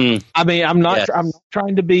so. Mm-hmm. I mean, I'm not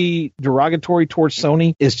trying to be derogatory towards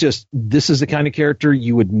Sony. It's just this is the kind of character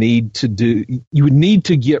you would need to do. You would need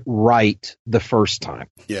to get right the first time.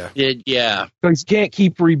 Yeah. Yeah. Because you can't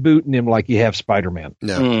keep rebooting him like you have Spider-Man.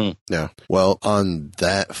 No. Well, on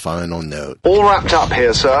that final note. All wrapped up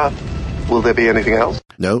here, sir. Will there be anything else?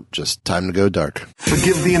 Nope, just time to go dark.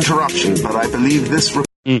 Forgive the interruption, but I believe this...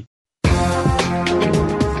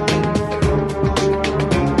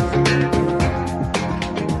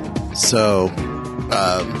 So,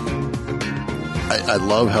 I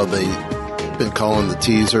love how they've been calling the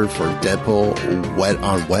teaser for Deadpool Wet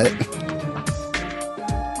on Wet.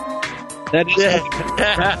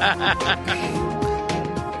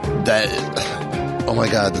 Oh my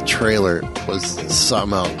god, the trailer was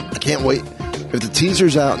something else. I can't wait. If the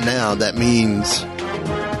teaser's out now, that means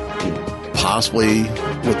possibly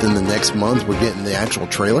within the next month we're getting the actual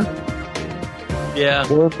trailer. Yeah.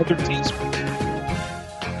 Or another teaser.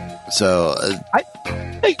 So I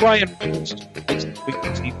think Ryan Reynolds makes the big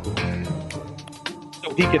teaser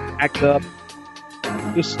so he can act up.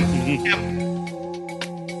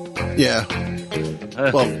 Yeah.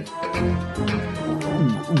 Well,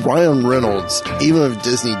 Ryan Reynolds, even if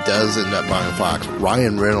Disney does end up buying Fox,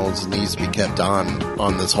 Ryan Reynolds needs to be kept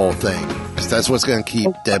on this whole thing because that's what's going to keep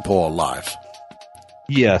Deadpool alive.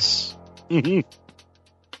 Yes. Mm-hmm.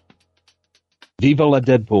 Viva la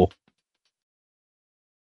Deadpool.